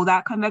us hold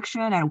that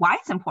conviction and why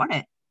it's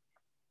important?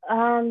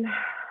 Um,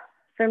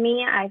 for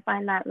me, I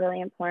find that really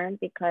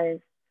important because,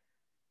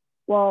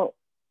 well,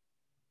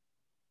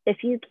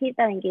 if you keep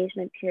that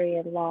engagement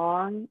period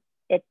long,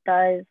 it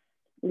does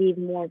leave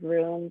more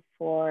room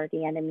for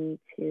the enemy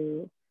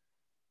to.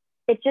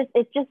 It's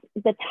just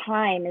the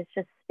time is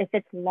just, if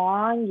it's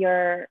long,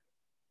 your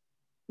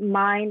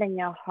mind and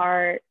your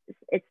heart,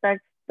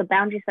 the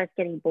boundary starts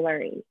getting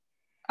blurry,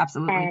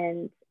 Absolutely.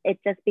 and it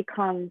just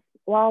becomes,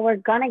 well, we're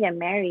gonna get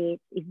married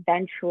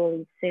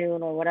eventually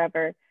soon or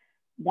whatever.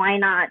 Why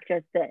not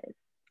just this?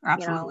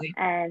 Absolutely.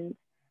 And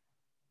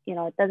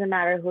it doesn't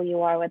matter who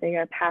you are, whether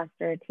you're a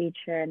pastor, a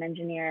teacher, an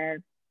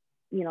engineer,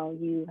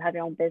 you have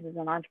your own business,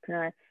 an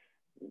entrepreneur.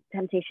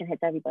 Temptation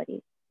hits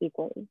everybody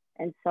equally.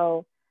 And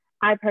so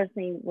I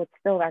personally would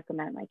still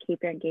recommend, like,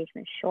 keep your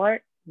engagement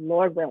short,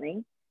 Lord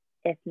willing.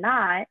 If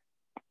not,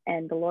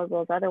 and the Lord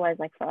wills otherwise,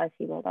 like for us,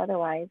 He willed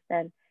otherwise,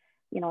 then,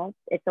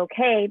 it's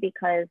okay,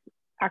 because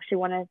actually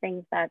one of the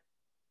things that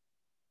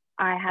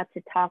I had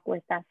to talk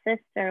with that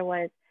sister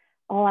was,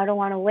 oh, I don't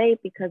want to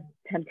wait because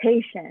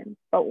temptation.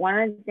 But one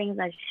of the things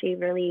that she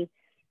really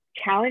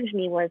challenged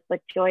me was,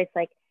 but Joyce,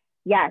 like,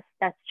 yes,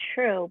 that's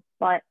true,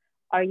 but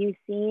are you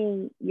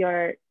seeing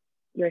your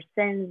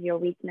sins, your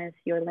weakness,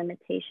 your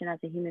limitation as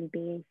a human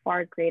being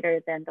far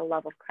greater than the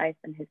love of Christ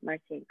and His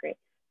mercy and grace?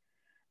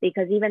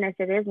 Because even if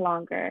it is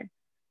longer,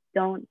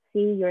 don't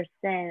see your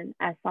sin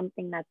as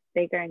something that's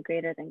bigger and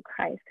greater than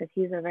Christ, because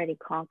He's already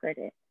conquered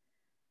it.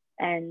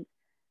 And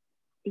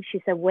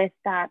she said, with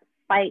that,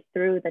 fight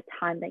through the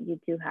time that you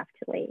do have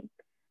to wait.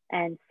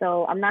 And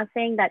so I'm not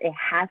saying that it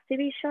has to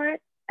be short.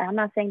 I'm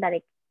not saying that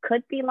it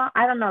could be long.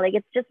 I don't know. Like,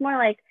 it's just more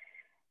like,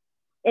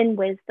 in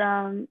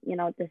wisdom,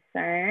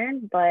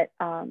 discern, but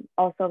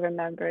also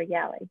remember,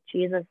 yeah, like,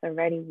 Jesus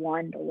already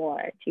won the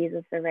war.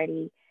 Jesus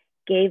already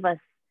gave us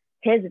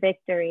His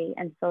victory.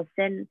 And so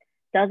sin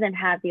doesn't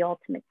have the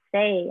ultimate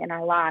say in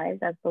our lives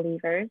as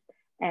believers,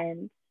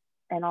 and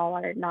all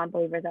our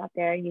non-believers out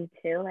there, you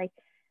too. Like,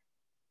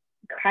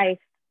 Christ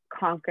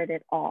conquered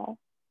it all.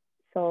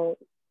 So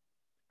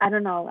I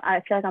don't know. I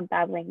feel like I'm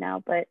babbling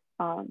now, but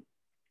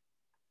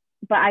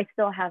I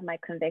still have my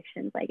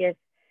convictions. Like, if,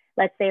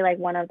 let's say, like,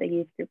 one of the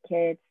youth group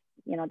kids,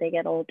 they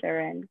get older,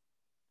 and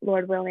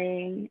Lord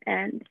willing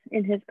and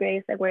in His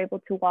grace, like, we're able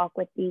to walk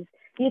with these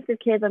youth group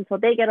kids until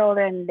they get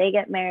older and they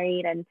get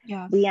married, and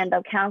we Yes. end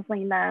up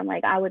counseling them.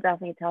 Like, I would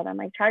definitely tell them,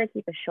 like, try to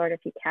keep it short if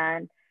you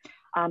can.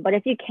 But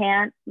if you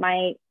can't,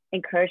 my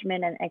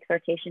encouragement and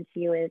exhortation to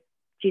you is,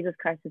 Jesus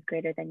Christ is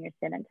greater than your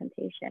sin and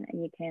temptation,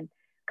 and you can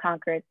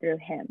conquer it through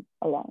Him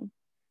alone.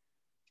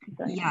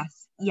 So, yeah.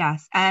 Yes.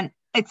 Yes. And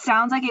it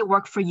sounds like it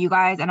worked for you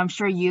guys. And I'm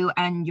sure you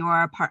and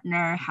your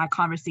partner had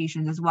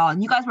conversations as well.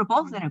 And you guys were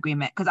both in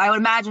agreement. Because I would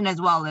imagine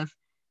as well, if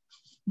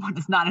one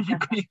is not in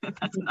agreement,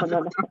 that's another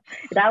No. story.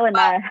 That would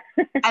But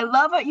not. I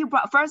love what you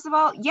brought. First of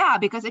all, yeah,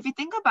 because if you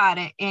think about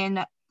it,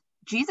 in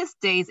Jesus'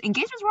 days,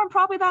 engagements weren't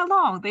probably that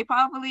long. They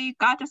probably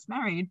got just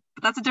married.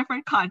 But that's a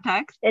different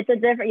context. It's a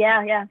different,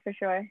 yeah, for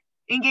sure.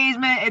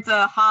 Engagement, it's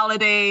a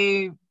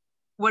holiday,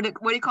 what do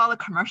you call it,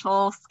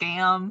 commercial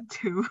scam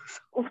too.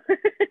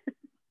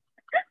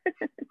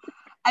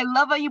 I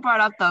love what you brought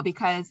up though,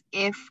 because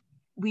if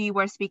we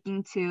were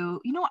speaking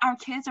to, our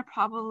kids are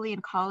probably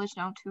in college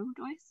now too,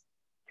 Joyce.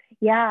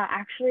 Yeah,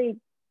 actually,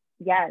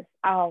 yes.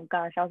 Oh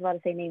gosh, I was about to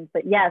say names,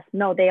 but yes,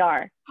 no, they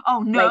are. Oh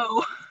Like,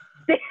 no.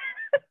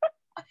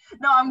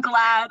 No, I'm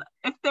glad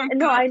if they're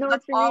no, good. I know what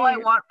That's you all I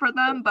mean. want for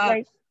them. But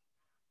Like,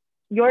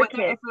 your whether if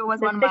kids, it was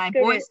the one of sixth my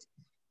graders. boys,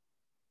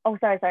 Oh,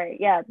 sorry.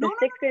 Yeah, no, the no,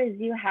 sixth graders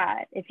you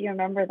had, if you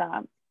remember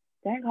them,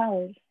 they're in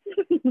college.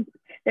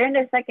 They're in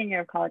their second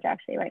year of college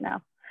actually right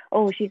now.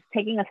 Oh, she's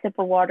taking a sip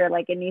of water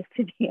like it needs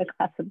to be a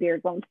glass of beer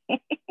or something.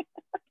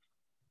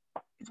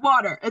 it's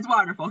water. It's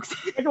water, folks.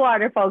 It's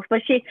water, folks.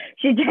 But she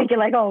drank it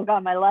like, oh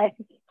God, my life.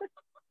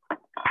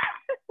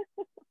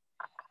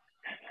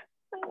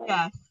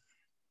 Yes.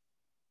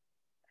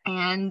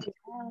 And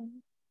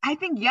I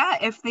think, yeah,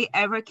 if they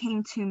ever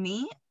came to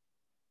me,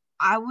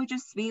 I would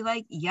just be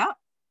like, yep.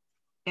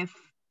 If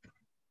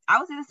I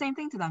would say the same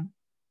thing to them.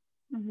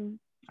 Mm-hmm.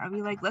 I'd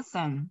be like,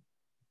 listen,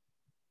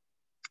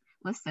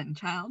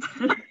 child.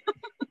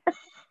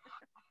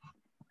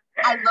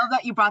 I love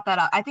that you brought that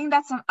up. I think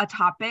that's a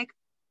topic,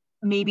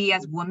 maybe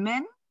as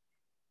women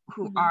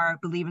who Mm-hmm. are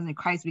believers in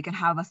Christ, we can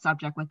have a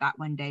subject with that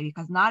one day,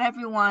 because not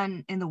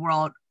everyone in the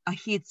world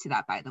adheres to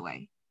that, by the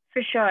way.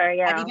 For sure, And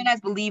yeah. even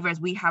as believers,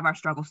 we have our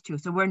struggles too.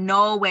 So we're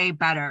no way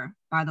better,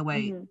 by the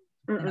way,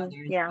 Mm-hmm. than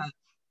others. Yeah. But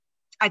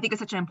I think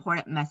it's such an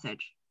important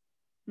message.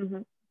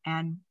 Mm-hmm.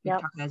 and we've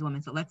Yep. talked as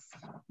women. So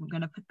we're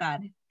going to put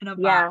that in a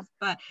Yeah. box.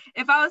 But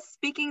if I was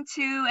speaking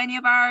to any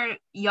of our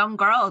young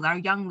girls, our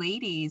young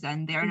ladies,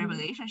 and they're in a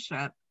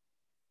relationship,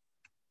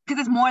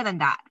 because it's more than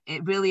that.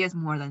 It really is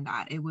more than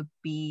that. It would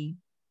be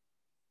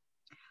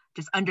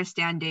just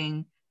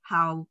understanding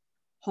how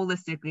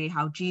holistically,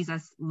 how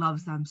Jesus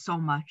loves them so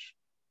much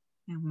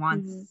and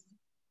wants,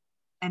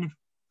 and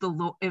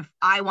if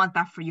I want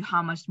that for you,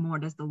 how much more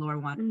does the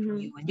Lord want from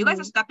you? And you guys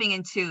are stepping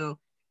into,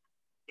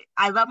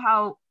 I love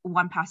how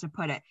one pastor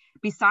put it,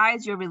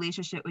 besides your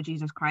relationship with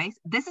Jesus Christ,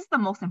 this is the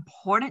most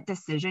important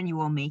decision you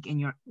will make in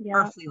your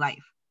earthly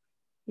life.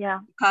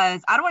 Yeah.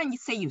 Because I don't want to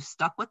say you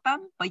stuck with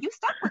them, but you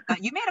stuck with them.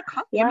 You made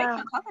you're making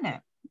a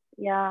covenant.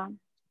 Yeah.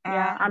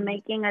 Yeah. I'm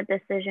making a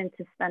decision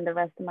to spend the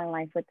rest of my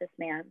life with this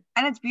man.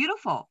 And it's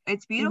beautiful.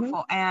 It's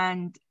beautiful.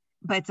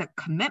 But it's a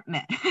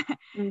commitment.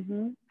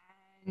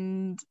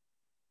 And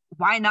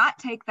why not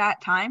take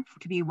that time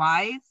to be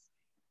wise,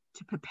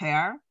 to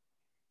prepare,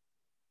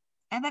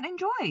 and then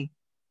enjoy?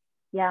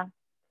 Yeah.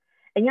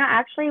 And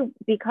actually,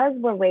 because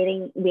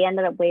we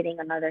ended up waiting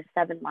another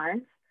 7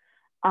 months.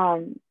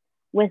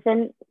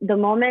 Within the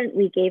moment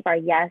we gave our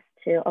yes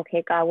to,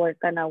 okay, God, we're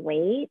gonna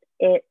wait,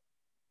 it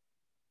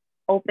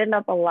opened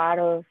up a lot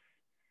of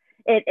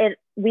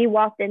we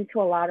walked into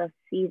a lot of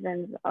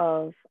seasons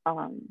of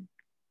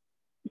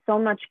so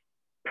much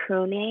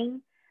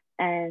pruning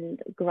and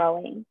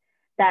growing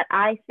that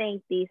I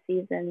think these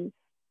seasons,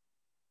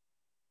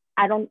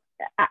 I don't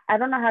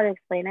know how to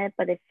explain it,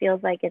 but it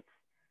feels like it's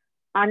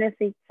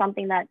honestly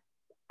something that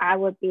I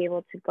would be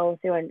able to go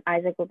through and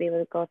Isaac will be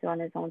able to go through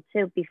on his own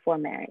too before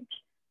marriage.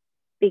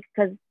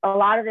 Because a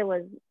lot of it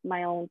was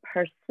my own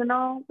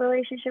personal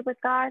relationship with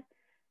God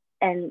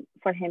and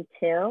for him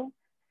too.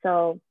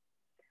 So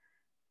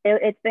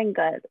it's been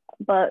good.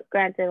 But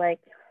granted,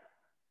 like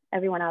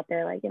everyone out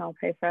there, like,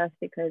 pray for us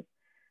because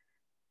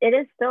it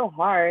is still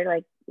hard.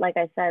 Like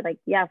I said, like,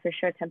 yeah, for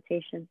sure,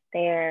 temptation's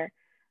there.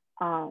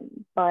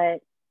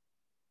 But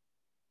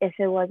if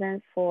it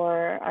wasn't for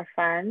our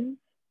friends,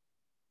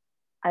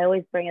 I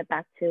always bring it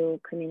back to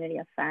community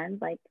of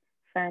friends, like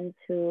friends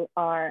who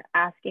are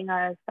asking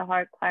us the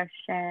hard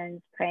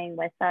questions, praying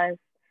with us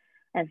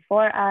and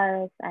for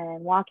us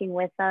and walking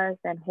with us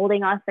and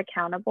holding us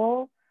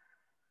accountable.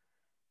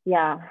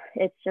 Yeah,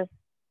 it's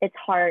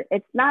hard.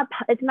 It's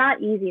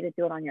not easy to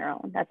do it on your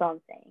own. That's all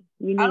I'm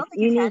saying. I don't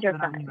think you can need do your it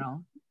friends. on your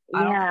own. Yeah.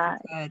 I don't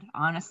think you could,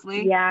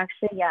 honestly. Yeah,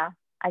 actually, yeah.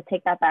 I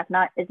take that back.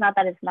 It's not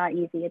that it's not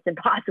easy, it's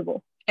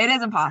impossible. It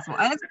is impossible.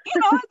 And it's,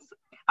 it's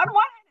on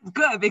one hand it's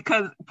good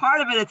because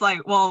part of it it's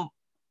like, well,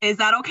 is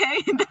that okay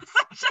in this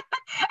section?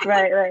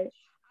 Right.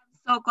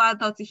 I'm so glad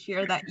though to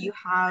hear that you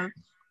have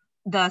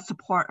the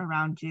support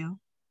around you.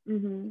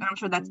 And I'm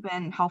sure that's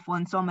been helpful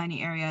in so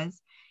many areas.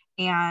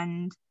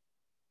 And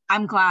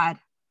I'm glad.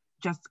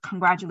 Just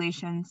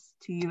congratulations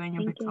to you and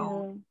your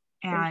betrothed.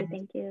 And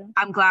thank you.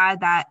 I'm glad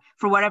that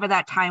for whatever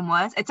that time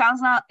was, it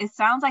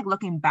sounds like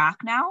looking back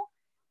now,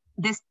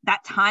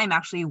 that time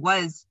actually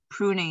was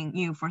pruning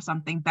you for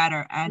something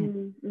better.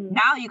 And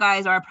now you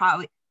guys are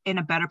probably in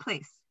a better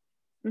place.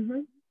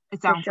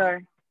 It sounds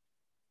for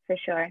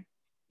sure.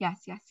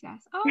 Yes.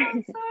 Oh,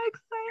 I'm so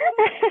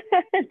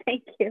excited.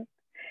 Thank you.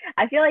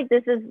 I feel like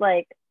this is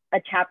like a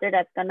chapter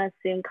that's gonna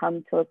soon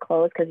come to a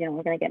close because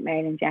we're gonna get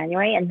married in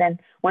January, and then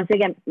once we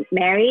get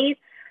married,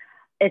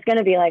 it's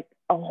gonna be like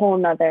a whole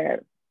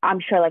nother, I'm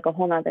sure, like a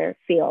whole nother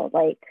field.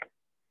 Like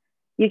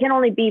you can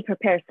only be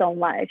prepared so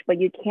much,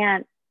 but you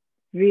can't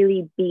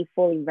really be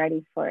fully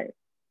ready for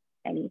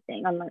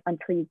anything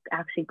until you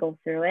actually go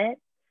through it.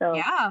 So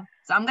yeah.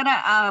 So I'm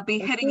gonna be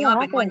hitting you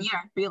up in 1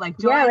 year. Be like,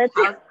 Joyce,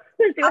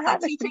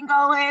 how's the teaching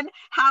going?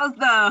 How's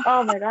the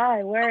oh my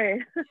God,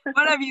 word.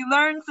 What have you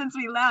learned since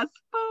we last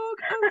spoke?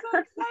 I'm so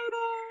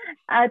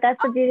excited.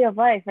 That's the beauty of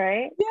life,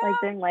 right? Yeah.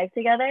 Like doing life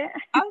together.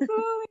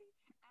 Absolutely.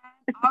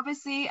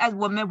 Obviously, as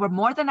women, we're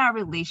more than our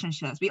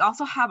relationships. We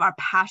also have our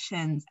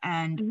passions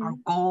and our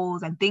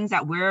goals and things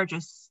that we're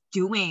just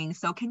doing.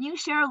 So can you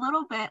share a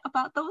little bit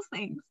about those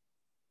things?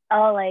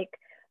 Oh, like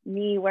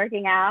me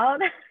working out.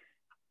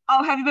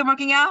 Oh, have you been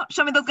working out?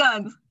 Show me those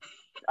guns.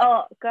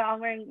 Oh, girl, I'm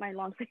wearing my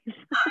long sleeves.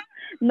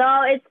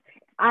 No, it's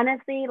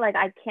honestly like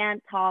I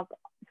can't talk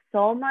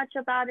so much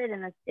about it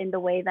in the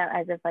way that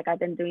as if like I've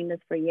been doing this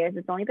for years.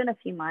 It's only been a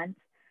few months,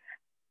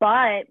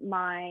 but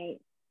my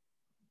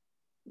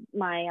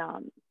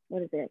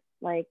what is it,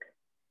 like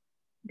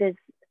this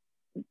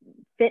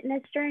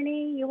fitness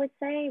journey, you would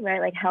say,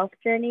 right? Like health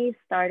journey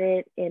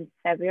started in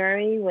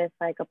February with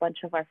like a bunch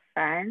of our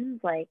friends.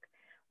 Like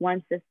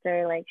one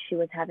sister, like she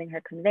was having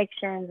her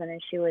convictions and then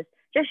she was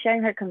just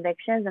sharing her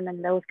convictions, and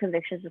then those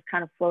convictions just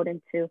kind of flowed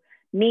into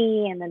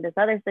me and then this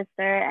other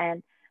sister,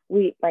 and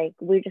we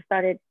just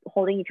started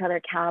holding each other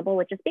accountable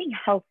with just being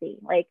healthy,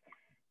 like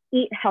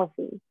eat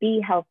healthy,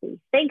 be healthy,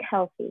 think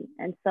healthy.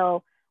 And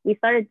so we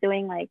started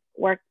doing like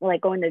work,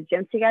 like going to the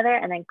gym together,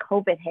 and then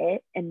COVID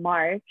hit in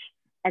March,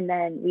 and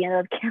then we ended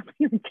up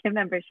canceling the gym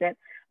membership,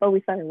 but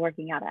we started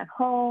working out at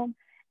home.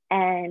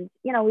 And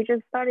we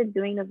just started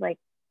doing this like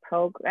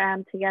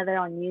program together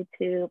on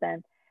YouTube,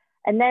 and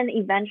And then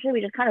eventually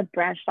we just kind of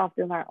branched off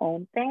doing our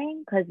own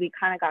thing because we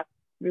kind of got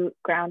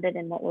grounded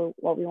in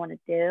what we want to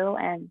do.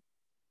 And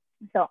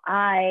so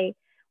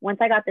once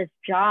I got this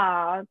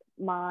job,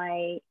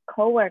 my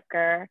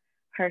coworker,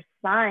 her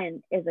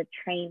son is a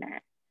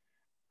trainer.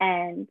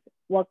 And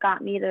what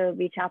got me to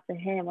reach out to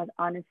him was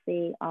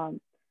honestly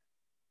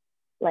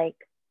like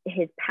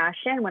his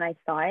passion when I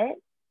saw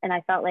it. And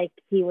I felt like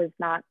he was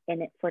not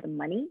in it for the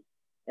money.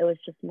 It was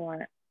just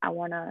more, I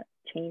want to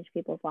change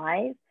people's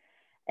lives.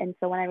 And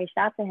so when I reached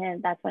out to him,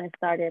 that's when it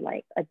started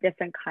like a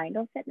different kind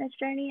of fitness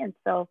journey. And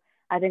so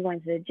I've been going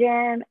to the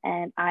gym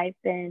and I've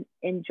been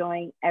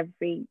enjoying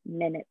every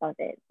minute of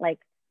it. Like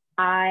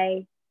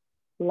I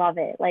love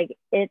it. Like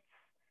it's,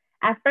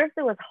 at first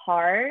it was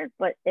hard,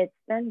 but it's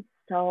been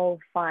so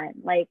fun.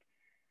 Like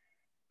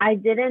I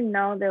didn't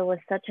know there was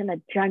such an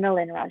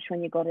adrenaline rush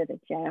when you go to the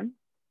gym.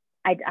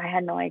 I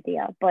had no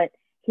idea, but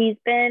he's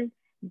been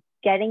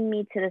getting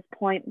me to this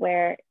point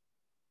where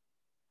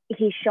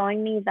he's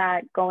showing me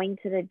that going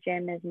to the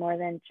gym is more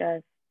than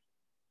just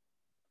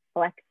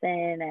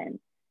flexing and,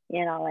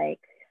 like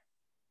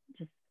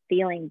just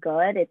feeling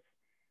good. It's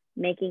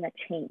making a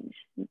change,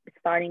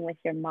 starting with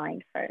your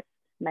mind first,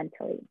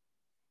 mentally.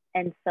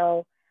 And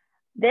so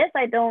this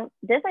I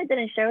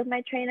didn't share with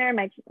my trainer.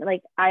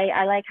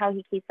 I like how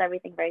he keeps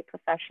everything very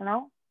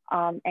professional.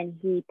 And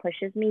he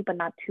pushes me, but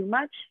not too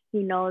much.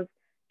 He knows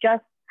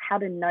just how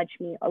to nudge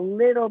me a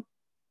little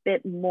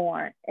bit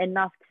more,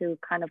 enough to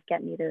kind of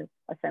get me to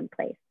a certain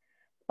place.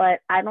 But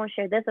I don't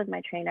share this with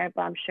my trainer,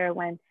 but I'm sure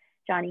when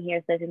Johnny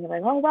hears this and he's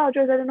like, oh wow,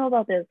 Joyce, I didn't know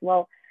about this.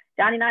 Well,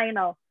 Johnny, now you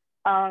know.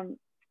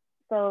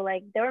 So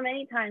like there were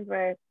many times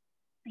where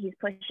he's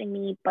pushing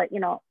me, but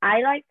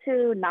I like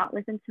to not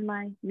listen to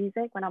my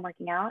music when I'm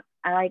working out.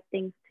 I like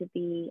things to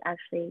be I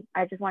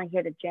just want to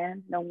hear the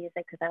gym, no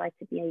music, because I like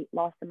to be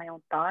lost in my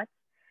own thoughts,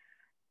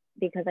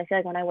 because I feel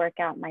like when I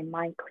work out, my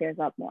mind clears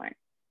up more.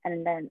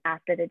 And then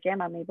after the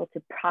gym, I'm able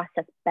to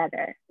process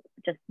better,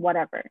 just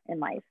whatever in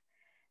life.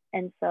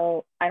 And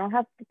so I don't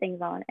have the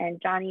things on.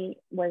 And Johnny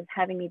was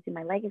having me do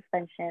my leg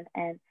extension,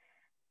 and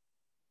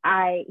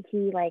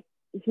he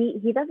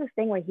does this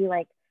thing where he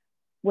like,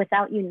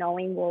 without you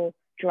knowing, will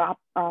drop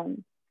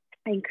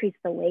increase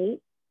the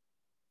weight,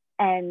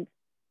 and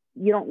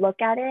you don't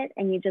look at it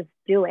and you just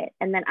do it.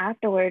 And then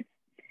afterwards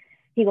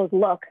he goes,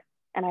 look,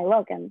 and I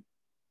look, and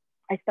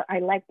I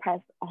leg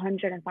press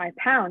 105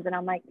 pounds, and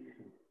I'm like,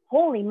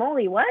 holy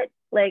moly, what?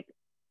 Like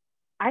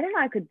I didn't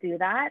know I could do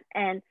that.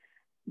 And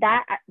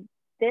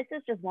this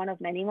is just one of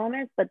many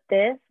moments, but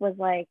this was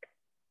like,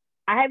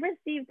 I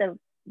received a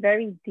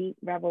very deep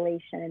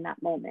revelation in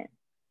that moment,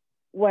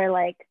 where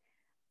like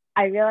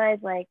I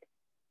realized, like,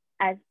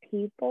 as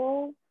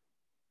people,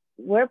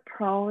 we're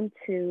prone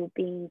to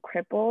being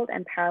crippled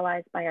and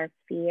paralyzed by our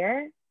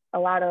fear. A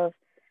lot of,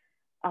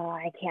 oh,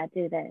 I can't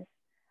do this.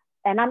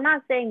 And I'm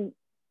not saying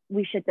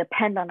we should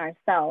depend on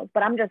ourselves,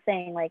 but I'm just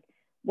saying, like,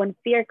 when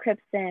fear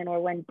creeps in or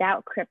when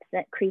doubt creeps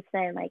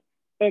in, like,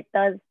 it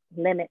does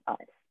limit us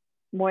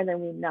more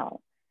than we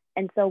know.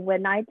 And so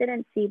when I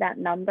didn't see that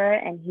number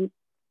and he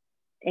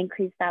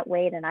increased that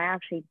weight and I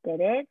actually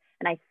did it,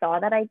 and I saw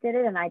that I did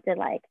it, and I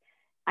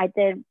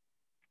did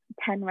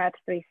 10 reps,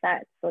 3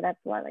 sets. So that's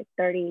what, like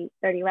 30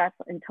 reps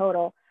in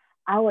total.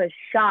 I was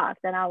shocked,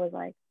 and I was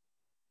like,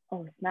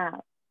 oh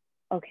snap.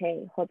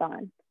 Okay, hold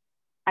on.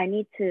 I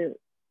need to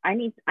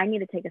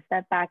take a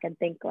step back and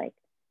think, like,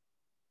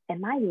 what's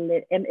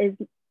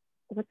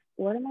the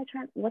word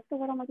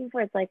I'm looking for?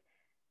 It's like,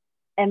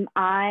 am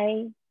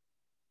I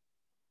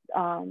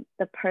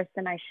the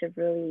person I should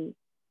really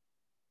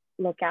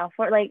look out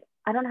for? Like,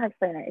 I don't know how to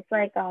explain it. It's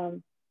like,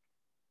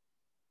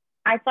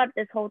 I thought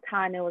this whole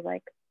time it was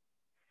like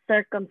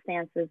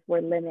circumstances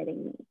were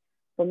limiting me,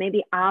 but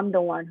maybe I'm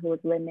the one who was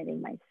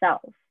limiting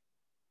myself,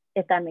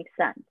 if that makes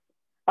sense.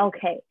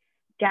 Okay,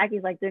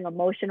 Jackie's like doing a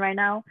motion right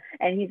now,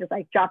 and he's just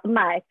like, drop the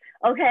mic.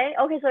 Okay,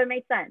 so it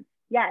makes sense.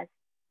 Yes.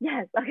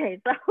 Okay,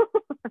 so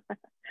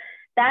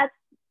that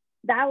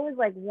was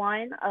like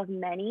one of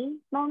many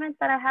moments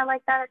that I had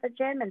like that at the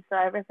gym. And so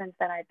ever since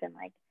then, I've been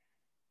like,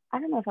 I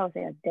don't know if I would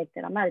say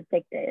addicted. I'm not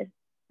addicted.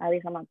 At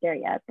least I'm not there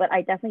yet. But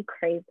I definitely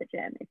crave the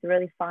gym. It's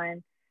really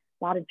fun.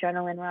 A lot of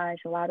adrenaline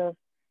rush.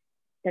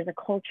 There's a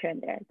culture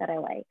in there that I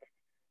like.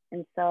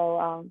 And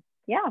so,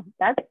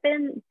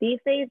 these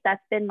days,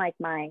 that's been like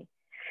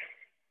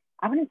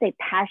I wouldn't say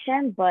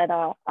passion, but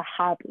a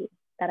hobby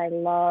that I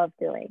love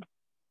doing.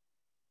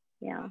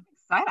 Yeah.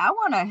 I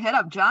want to hit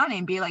up Johnny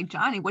and be like,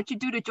 Johnny, what you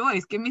do to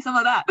Joyce? Give me some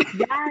of that.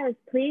 Yes,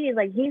 please.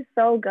 Like, he's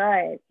so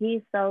good.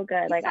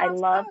 Like, I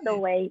love the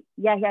way,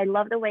 I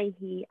love the way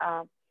he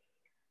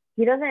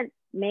doesn't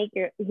make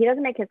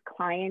his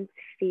clients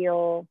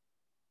feel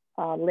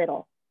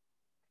little,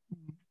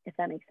 if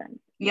that makes sense.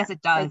 Yes,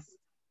 it does. Like,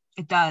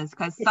 it does.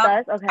 Because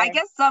Okay. I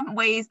guess some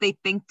ways they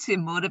think to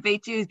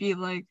motivate you is be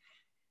like,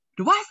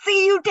 do I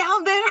see you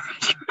down there?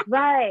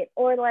 Right.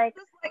 Or like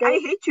I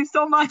hate you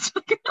so much.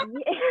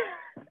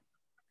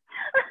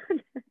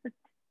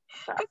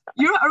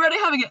 You're already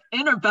having an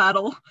inner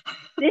battle.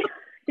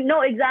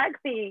 No,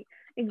 exactly.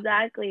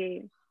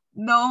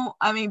 No,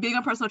 I mean, being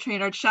a personal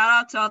trainer, shout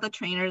out to all the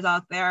trainers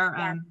out there.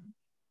 Yes.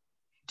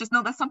 Just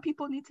know that some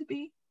people need to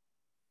be,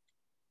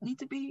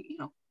 need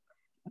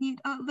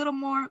a little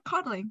more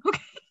coddling. Okay.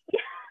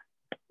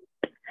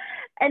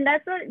 And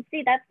that's what,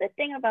 see, that's the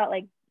thing about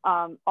like,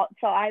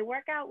 so I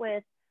work out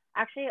with,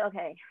 actually,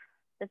 okay,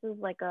 this is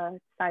like a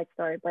side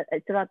story, but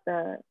it's about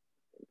the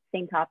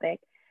same topic.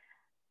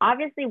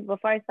 Obviously,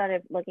 before I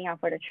started looking out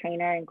for the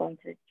trainer and going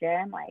to the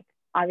gym, like,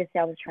 obviously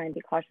I was trying to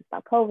be cautious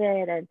about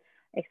COVID and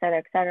et cetera,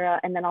 et cetera.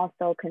 And then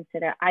also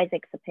consider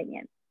Isaac's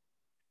opinion.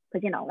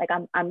 Because, like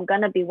I'm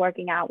going to be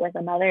working out with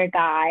another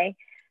guy.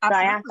 So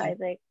I asked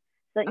Absolutely. Isaac,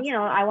 so, Absolutely.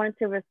 I wanted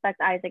to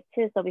respect Isaac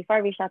too. So before I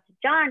reached out to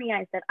Johnny,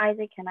 I said,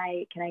 Isaac, can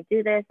I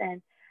do this?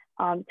 And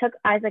took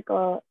Isaac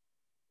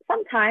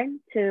some time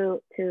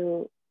to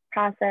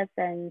process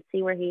and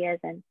see where he is.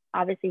 And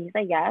obviously he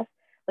said yes,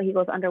 but he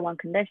goes under one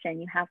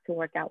condition: you have to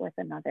work out with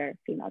another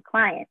female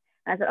client.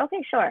 And I said,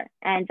 okay, sure.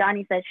 And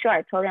Johnny said, sure,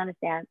 I totally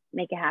understand,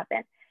 make it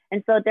happen.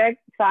 And so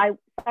I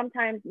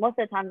sometimes, most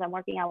of the times, I'm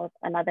working out with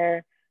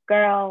another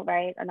girl,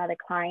 right, another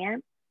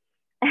client.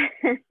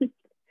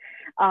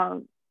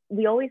 And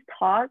we always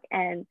talk,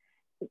 and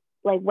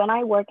like when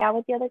I work out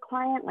with the other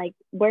client, like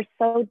we're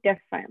so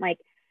different. Like,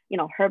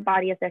 her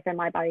body is different,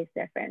 my body is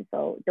different.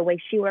 So the way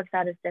she works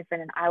out is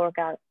different, and I work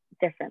out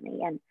differently.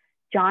 And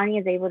Johnny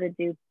is able to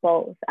do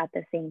both at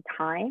the same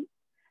time,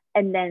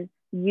 and then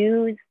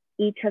use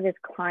each of his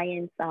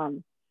clients'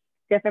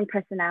 different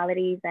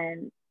personalities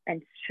and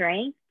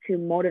strengths to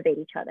motivate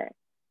each other.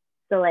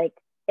 So like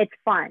it's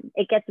fun.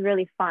 It gets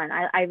really fun.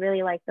 I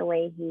really like the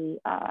way he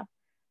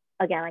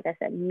again, like I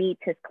said,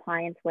 meets his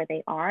clients where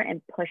they are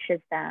and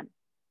pushes them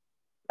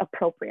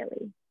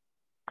appropriately.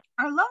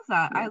 I love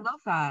that. I Yeah. love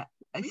that.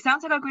 It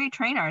sounds like a great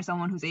trainer,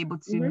 someone who's able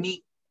to Mm-hmm.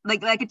 meet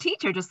like a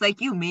teacher, just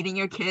like you, meeting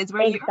your kids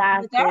where they're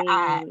at.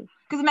 Exactly.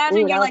 Because Ooh,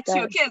 imagine that you're was like to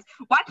your good. kids,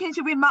 why can't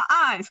you read my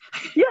eyes?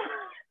 Yeah.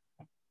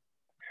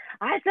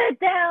 I sit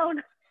down.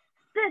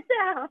 Sit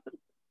down.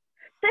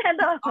 Stand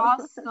That's up.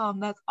 awesome.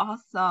 That's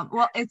awesome.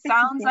 Well, it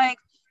sounds like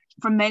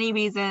for many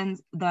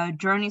reasons the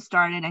journey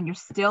started and you're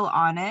still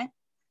on it.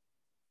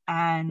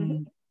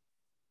 And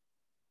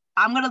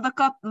I'm gonna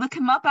look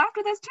him up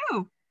after this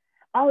too.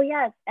 Oh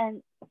yes,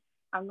 and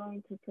I'm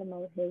going to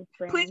promote his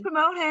Please brand.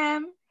 promote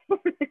him.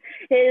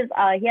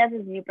 He has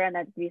his new brand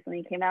that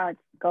recently came out.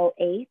 It's Go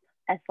Eight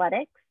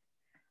Athletics.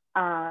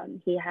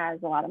 He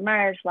has a lot of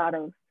merch, a lot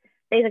of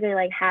basically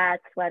like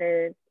hats,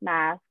 sweaters,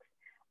 masks.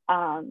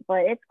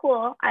 But it's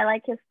cool. I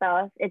like his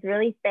stuff. It's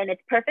really thin.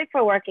 It's perfect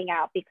for working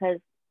out because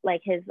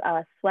like his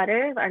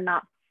sweaters are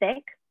not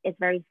thick. It's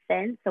very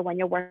thin. So when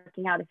you're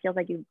working out, it feels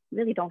like you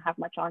really don't have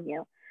much on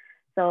you.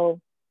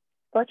 So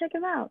go check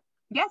him out.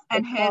 Yes,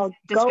 and It's his called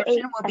Go description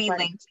Eight will be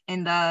Athletics. linked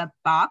in the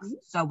box. Mm-hmm.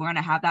 So we're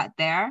gonna have that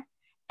there.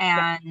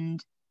 Yes.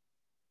 And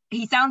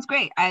he sounds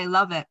great. I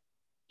love it.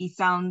 He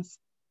sounds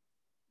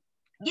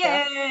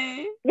Yes.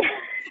 yay.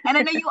 And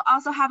I know you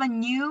also have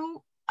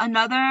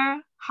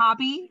another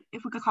hobby,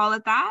 if we could call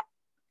it that.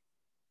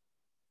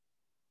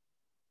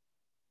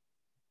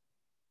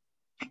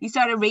 You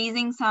started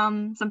raising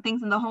some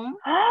things in the home.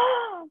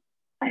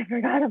 I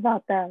forgot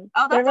about them.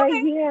 Oh, They're that's right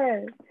okay.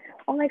 here.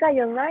 Oh my God,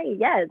 you're right.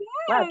 Yes.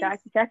 Wow, Yes.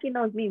 Jackie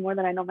knows me more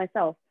than I know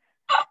myself.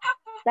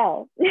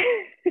 So,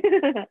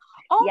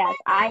 Oh yes,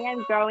 my I am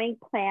God. growing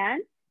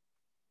plants.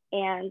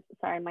 And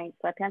sorry, my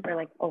sweatpants are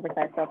like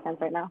oversized sweatpants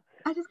right now.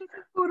 I just got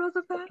some photos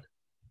of that.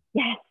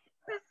 Yes,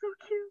 That's so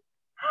cute.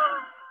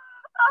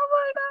 Oh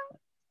my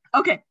God.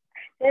 Okay.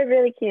 they're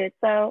really cute.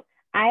 So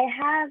I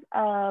have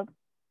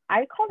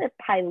I called it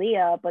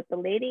pilea, but the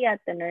lady at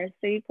the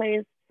nursery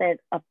place said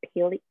a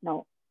pilea.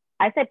 No,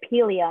 I said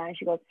pilea, and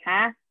she goes,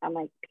 huh? I'm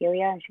like,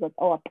 pilea, and she goes,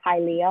 oh, a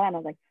pilea, and I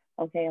was like,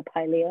 okay, a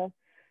pilea.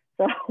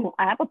 So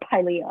I have a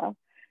pilea.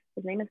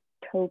 His name is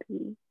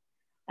Toby.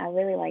 I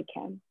really like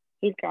him.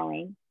 He's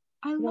growing.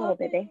 I He's a love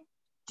little it. baby.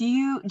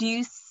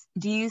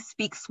 Do you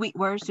speak sweet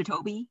words to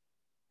Toby?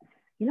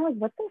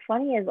 What's so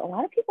funny is a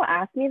lot of people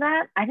ask me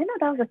that. I didn't know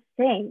that was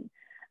a thing.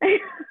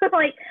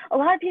 Like a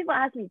lot of people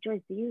ask me,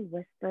 Joyce, do you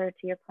whisper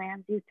to your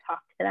plants? Do you talk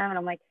to them? And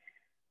I'm like,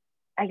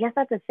 I guess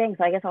that's a thing.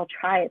 So I guess I'll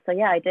try it. So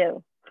yeah, I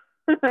do.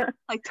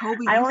 Like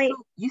Toby, I only,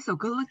 you so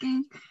good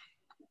looking.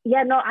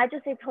 yeah, no, I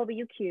just say, Toby,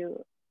 you cute.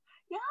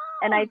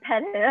 And Yeah. I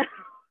pet him.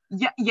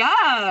 Yeah,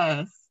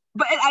 yes.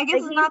 But I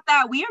guess Like it's not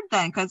that weird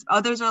then, because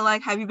others are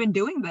like, have you been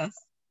doing this?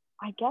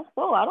 I guess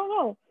so. I don't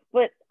know.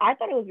 But I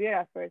thought it was weird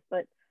at first.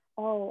 But,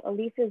 oh,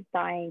 Elise is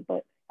dying,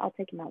 but I'll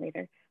take him out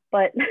later.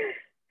 But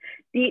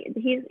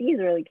he's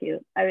really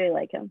cute. I really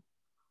like him.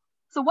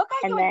 So what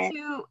got And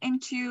you then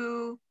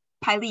into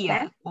Pilea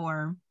plants.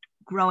 or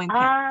growing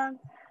plants? Um,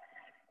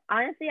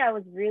 Honestly, I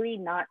was really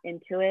not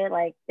into it.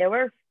 Like there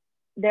were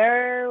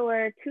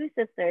two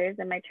sisters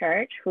in my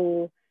church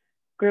who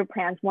grew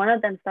plants. One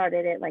of them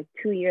started it like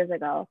 2 years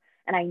ago,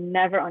 and I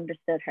never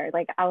understood her.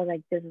 Like I was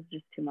like, this is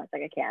just too much.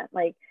 Like I can't.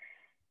 Like,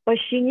 but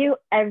she knew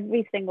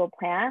every single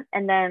plant,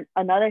 and then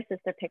another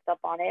sister picked up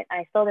on it. And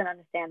I still didn't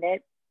understand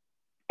it,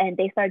 and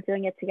they started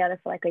doing it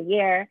together for like a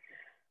year.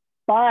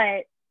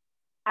 But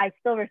I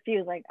still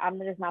refused. Like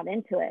I'm just not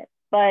into it.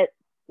 But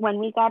when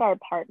we got our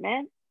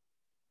apartment,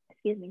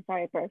 excuse me,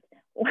 sorry first,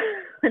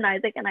 when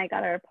Isaac and I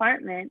got our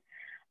apartment,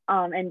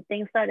 and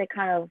things started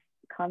kind of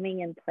coming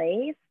in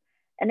place.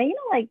 And then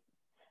like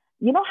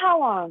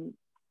how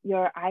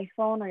your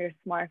iPhone or your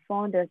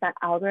smartphone, there's that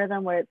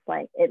algorithm where it's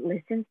like it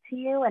listens to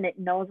you and it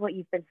knows what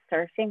you've been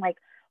surfing, like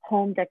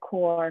home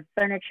decor,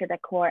 furniture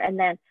decor, and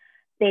then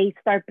they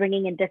start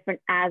bringing in different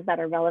ads that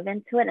are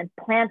relevant to it, and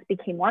plants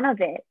became one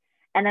of it.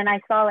 And then I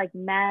saw like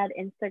mad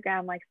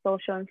Instagram, like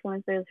social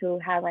influencers who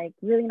had like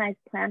really nice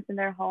plants in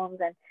their homes,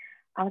 and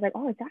I was like,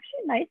 oh, it's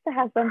actually nice to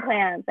have some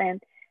plants.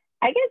 And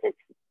I guess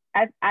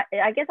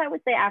I guess I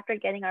would say after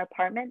getting our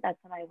apartment, that's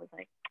when I was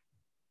like,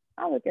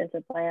 I'll look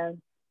into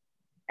plants.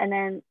 And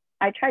then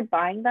I tried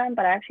buying them,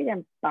 but I actually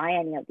didn't buy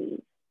any of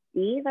these.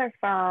 These are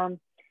from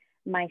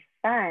my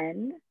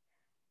friend.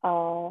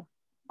 I'm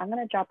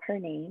gonna drop her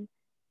name,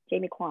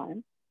 Jamie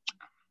Kwan.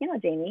 You know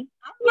Jamie.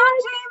 I love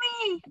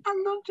Jamie.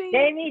 I love Jamie.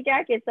 Jamie,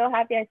 Jackie, so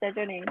happy I said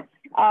your name.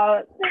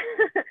 Hi,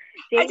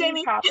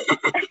 Jamie.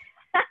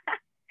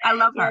 I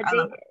love her.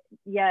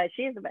 Yeah,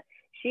 she's the best.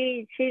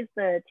 She's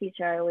the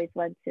teacher I always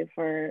went to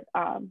for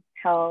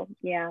health.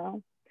 Yeah.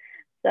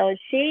 So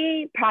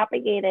she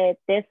propagated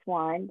this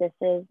one. This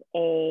is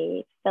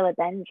a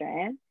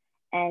philodendron,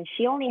 and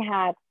she only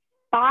had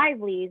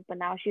 5 leaves, but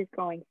now she's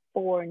growing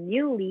 4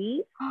 new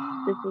leaves.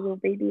 This little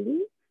baby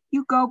leaf.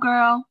 You go,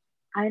 girl.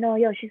 I know,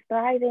 yo, she's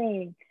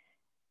thriving.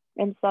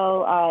 And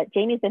so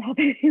Jamie's been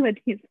helping me with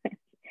these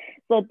plants.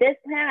 So this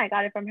plant, I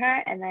got it from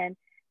her, and then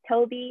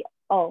Toby.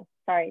 Oh,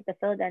 sorry, the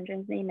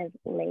philodendron's name is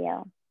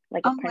Leia,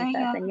 like a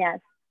princess. Leia. And yes,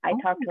 I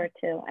talked to her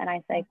too, and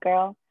I said,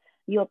 girl,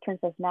 you're a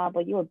princess now,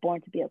 but you were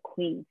born to be a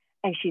queen,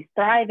 and she's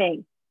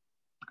thriving.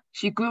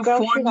 She grew 4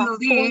 new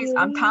leaves.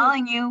 I'm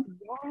telling you.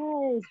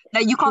 Yes. Now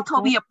you call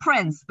Toby a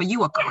prince, but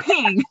you a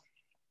queen.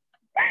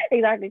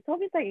 Exactly.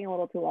 Toby's taking a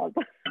little too long,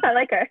 but I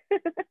like her.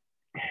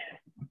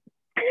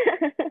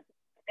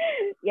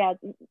 Yeah,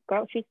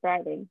 girl, she's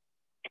thriving.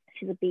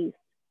 She's a beast.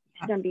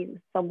 She's gonna be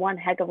some one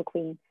heck of a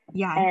queen.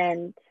 Yeah.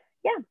 And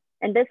yeah,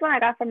 and this one I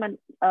got from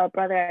a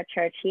brother at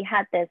church. He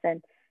had this,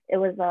 and it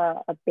was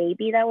a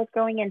baby that was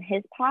growing in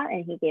his pot,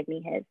 and he gave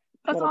me his.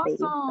 That's little awesome. Baby.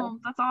 So,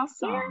 that's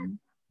awesome.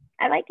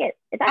 Yeah, I like it.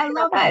 It's actually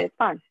not bad. It's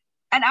fun.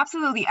 And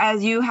absolutely,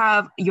 as you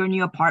have your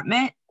new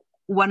apartment,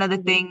 one of the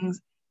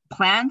things,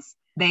 plants,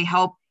 they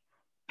help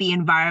the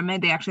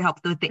environment. They actually help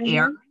with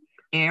the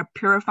air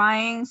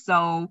purifying.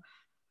 So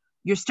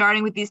you're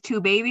starting with these 2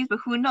 babies, but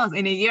who knows?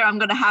 In a year, I'm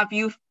gonna have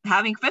you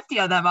having 50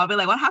 of them. I'll be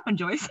like, what happened,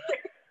 Joyce?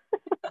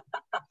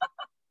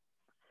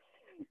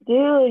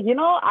 Dude,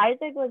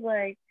 Isaac was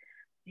like,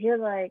 he was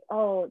like,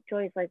 oh,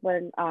 Joyce, like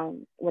when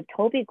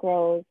Toby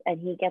grows and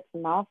he gets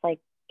enough,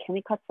 like, can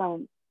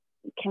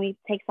we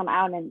take some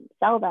out and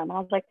sell them? And I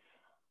was like,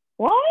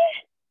 what?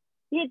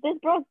 This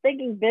bro's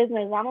thinking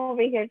business. I'm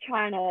over here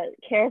trying to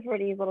care for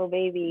these little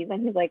babies,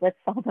 and he's like, let's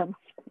sell them.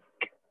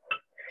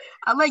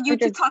 I'll let you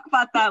two talk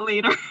about that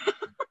later.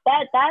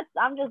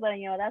 I'm just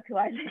letting you know that's who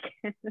Isaac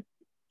is.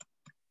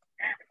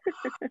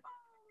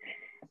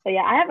 So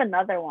yeah, I have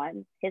another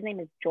one. His name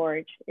is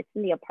George. It's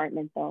in the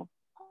apartment though.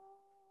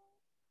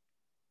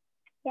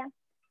 Yeah.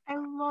 I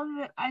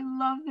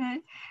love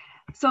it.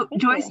 So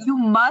Joyce, you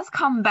must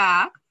come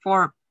back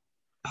for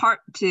part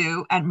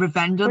 2 and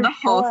Revenge of the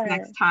Host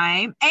next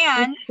time.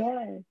 And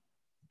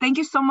thank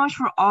you so much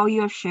for all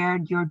you have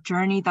shared, your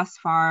journey thus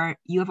far.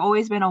 You have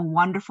always been a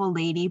wonderful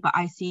lady, but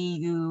I see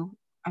you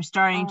are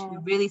starting to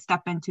really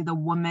step into the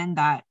woman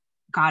that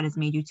God has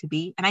made you to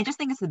be. And I just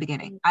think it's the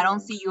beginning. I don't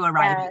see you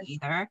arriving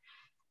either.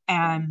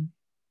 And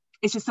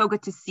it's just so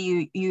good to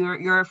see you.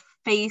 Your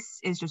face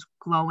is just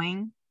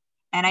glowing.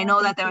 And I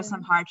know that there was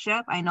some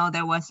hardship. I know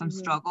there was some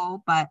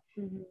struggle, but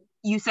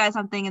you said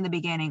something in the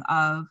beginning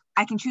of,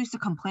 I can choose to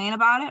complain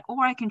about it,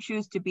 or I can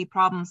choose to be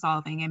problem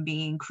solving and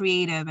being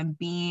creative and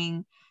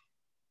taking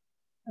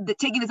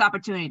this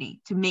opportunity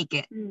to make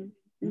it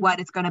what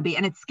it's going to be.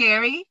 And it's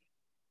scary,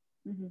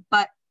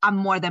 but I'm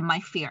more than my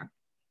fear.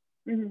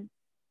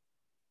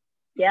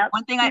 Yeah.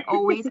 One thing I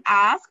always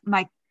ask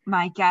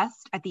my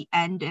guest at the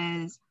end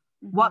is,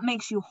 what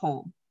makes you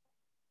whole?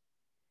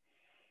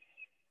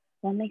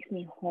 What makes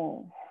me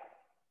whole?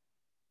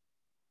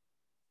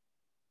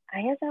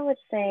 I guess I would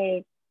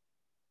say,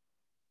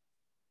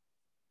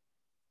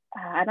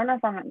 I don't know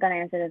if I'm going to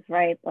answer this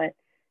right, but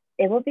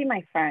it would be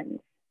my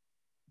friends.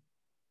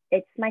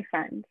 It's my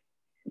friends.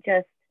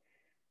 Just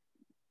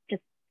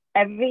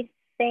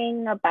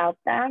everything about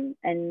them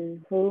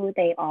and who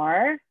they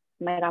are.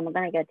 My God, I'm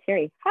going to get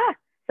teary.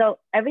 So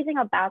everything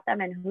about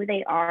them and who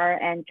they are,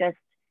 and just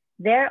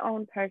their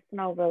own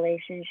personal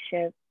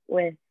relationship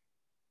with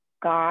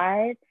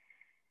God,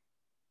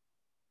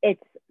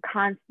 it's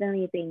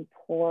constantly being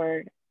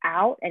poured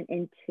out and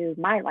into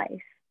my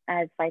life,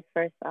 as vice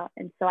versa.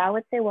 And so I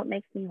would say what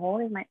makes me whole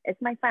is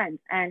my friends.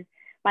 And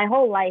my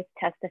whole life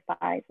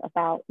testifies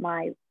about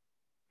my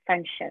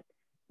friendships,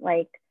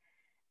 like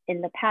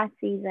in the past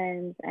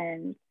seasons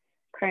and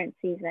current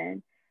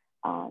season.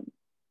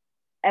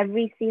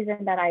 Every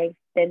season that I've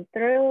been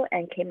through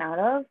and came out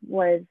of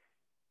was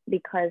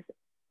because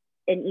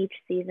in each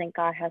season,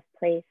 God has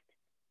placed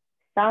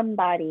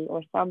somebody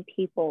or some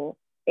people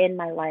in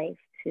my life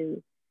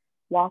to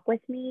walk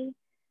with me,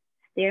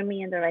 steer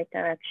me in the right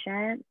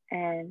direction,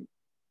 and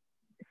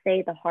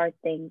say the hard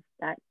things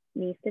that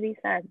needs to be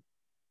said.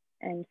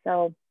 And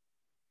so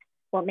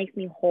what makes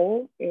me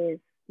whole is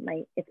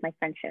my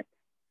friendship.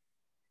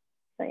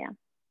 So yeah.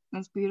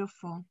 That's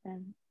beautiful.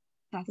 Um,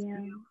 That's yeah.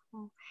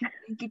 beautiful.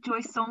 Thank you,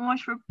 Joyce, so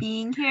much for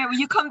being here. Will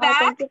you come Oh, back?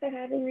 thank you for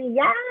having me.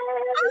 Yes.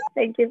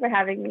 Thank you for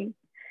having me.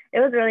 It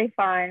was really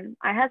fun.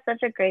 I had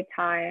such a great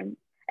time.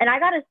 And I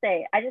gotta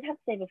say, I just have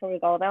to say before we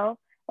go though,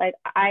 like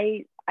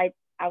I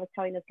was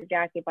telling this to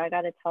Jackie, but I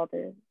gotta tell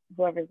to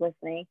whoever's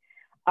listening.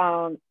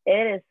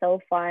 It is so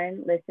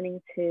fun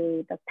listening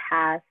to the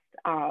past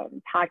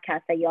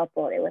podcasts that you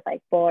uploaded with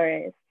like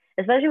Boris,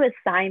 especially with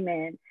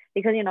Simon,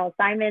 because you know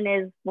Simon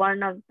is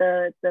one of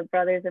the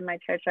brothers in my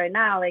church right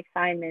now, like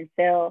Simon,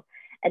 Phil,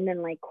 and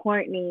then like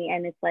Courtney,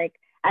 and it's like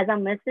as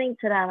I'm listening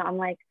to them, I'm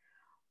like,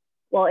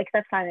 well,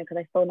 except Simon because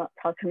I still not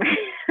talk to him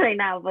right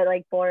now, but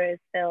like Boris,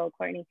 Phil,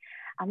 Courtney,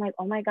 I'm like,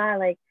 oh my god,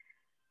 like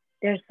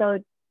they're so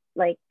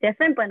like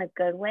different, but in a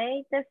good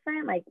way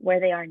different, like where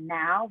they are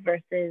now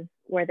versus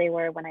where they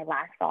were when I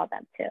last saw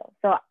them too.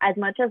 So as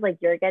much as like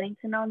you're getting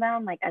to know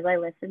them, like as I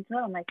listen to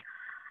it, I'm like,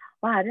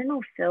 wow, I didn't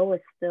know Phil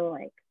was still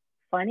like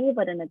funny,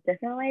 but in a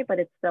different way, but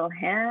it's still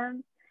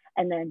him.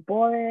 And then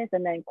Boris,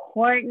 and then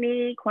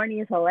Courtney. Courtney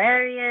is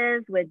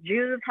hilarious with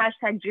Jews,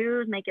 hashtag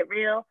Jews, make it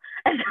real.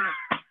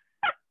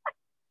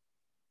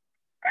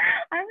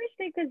 I wish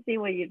they could see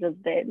what you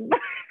just did.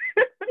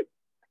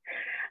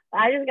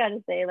 I just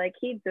gotta say, like,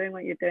 keep doing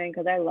what you're doing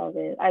because I love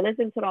it. I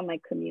listen to it on my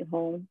commute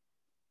home.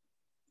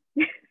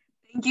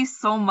 Thank you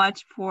so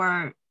much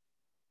for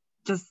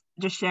just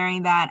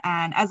sharing that.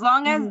 And as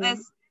long as Mm-hmm.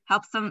 this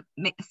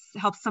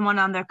helps someone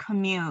on their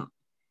commute,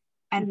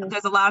 and Mm-hmm.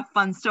 there's a lot of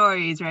fun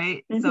stories,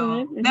 right? So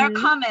Mm-hmm. they're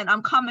Mm-hmm. coming.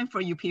 I'm coming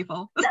for you,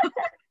 people.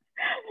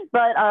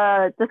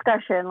 But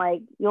discussion,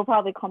 like, you'll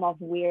probably come off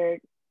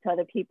weird to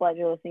other people as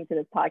you're listening to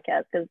this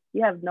podcast because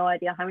you have no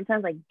idea how many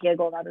times I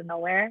giggled out of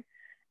nowhere,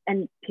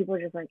 and people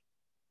are just like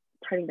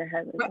turning their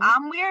heads like, what?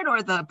 I'm weird,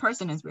 or the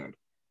person is weird?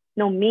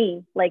 No,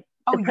 me, like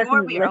Oh, the you're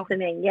person weird. Okay.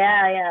 listening.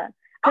 Yeah, yeah.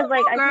 Oh Because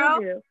like no, I told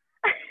girl. you,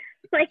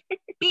 like,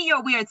 Be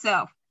your weird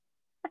self.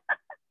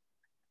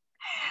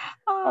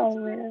 Oh, oh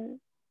man,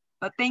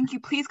 but thank you.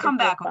 Please it's come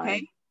so back, okay?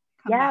 fun.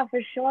 Come back. Yeah, for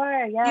sure.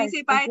 Can you Yes,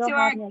 say if you'll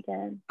have me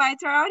again. bye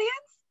to our audience?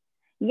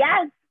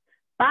 Yes.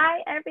 Bye,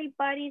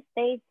 everybody.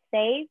 Stay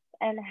safe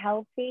and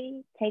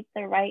healthy. Take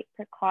the right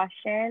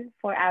precautions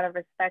for out of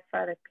respect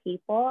for other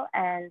people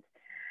and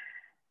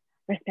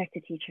respect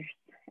the teachers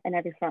and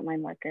every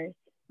frontline workers.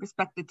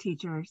 Respect the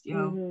teachers, yo.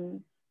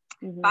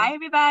 Mm-hmm. Mm-hmm. Bye,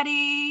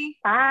 everybody.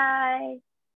 Bye.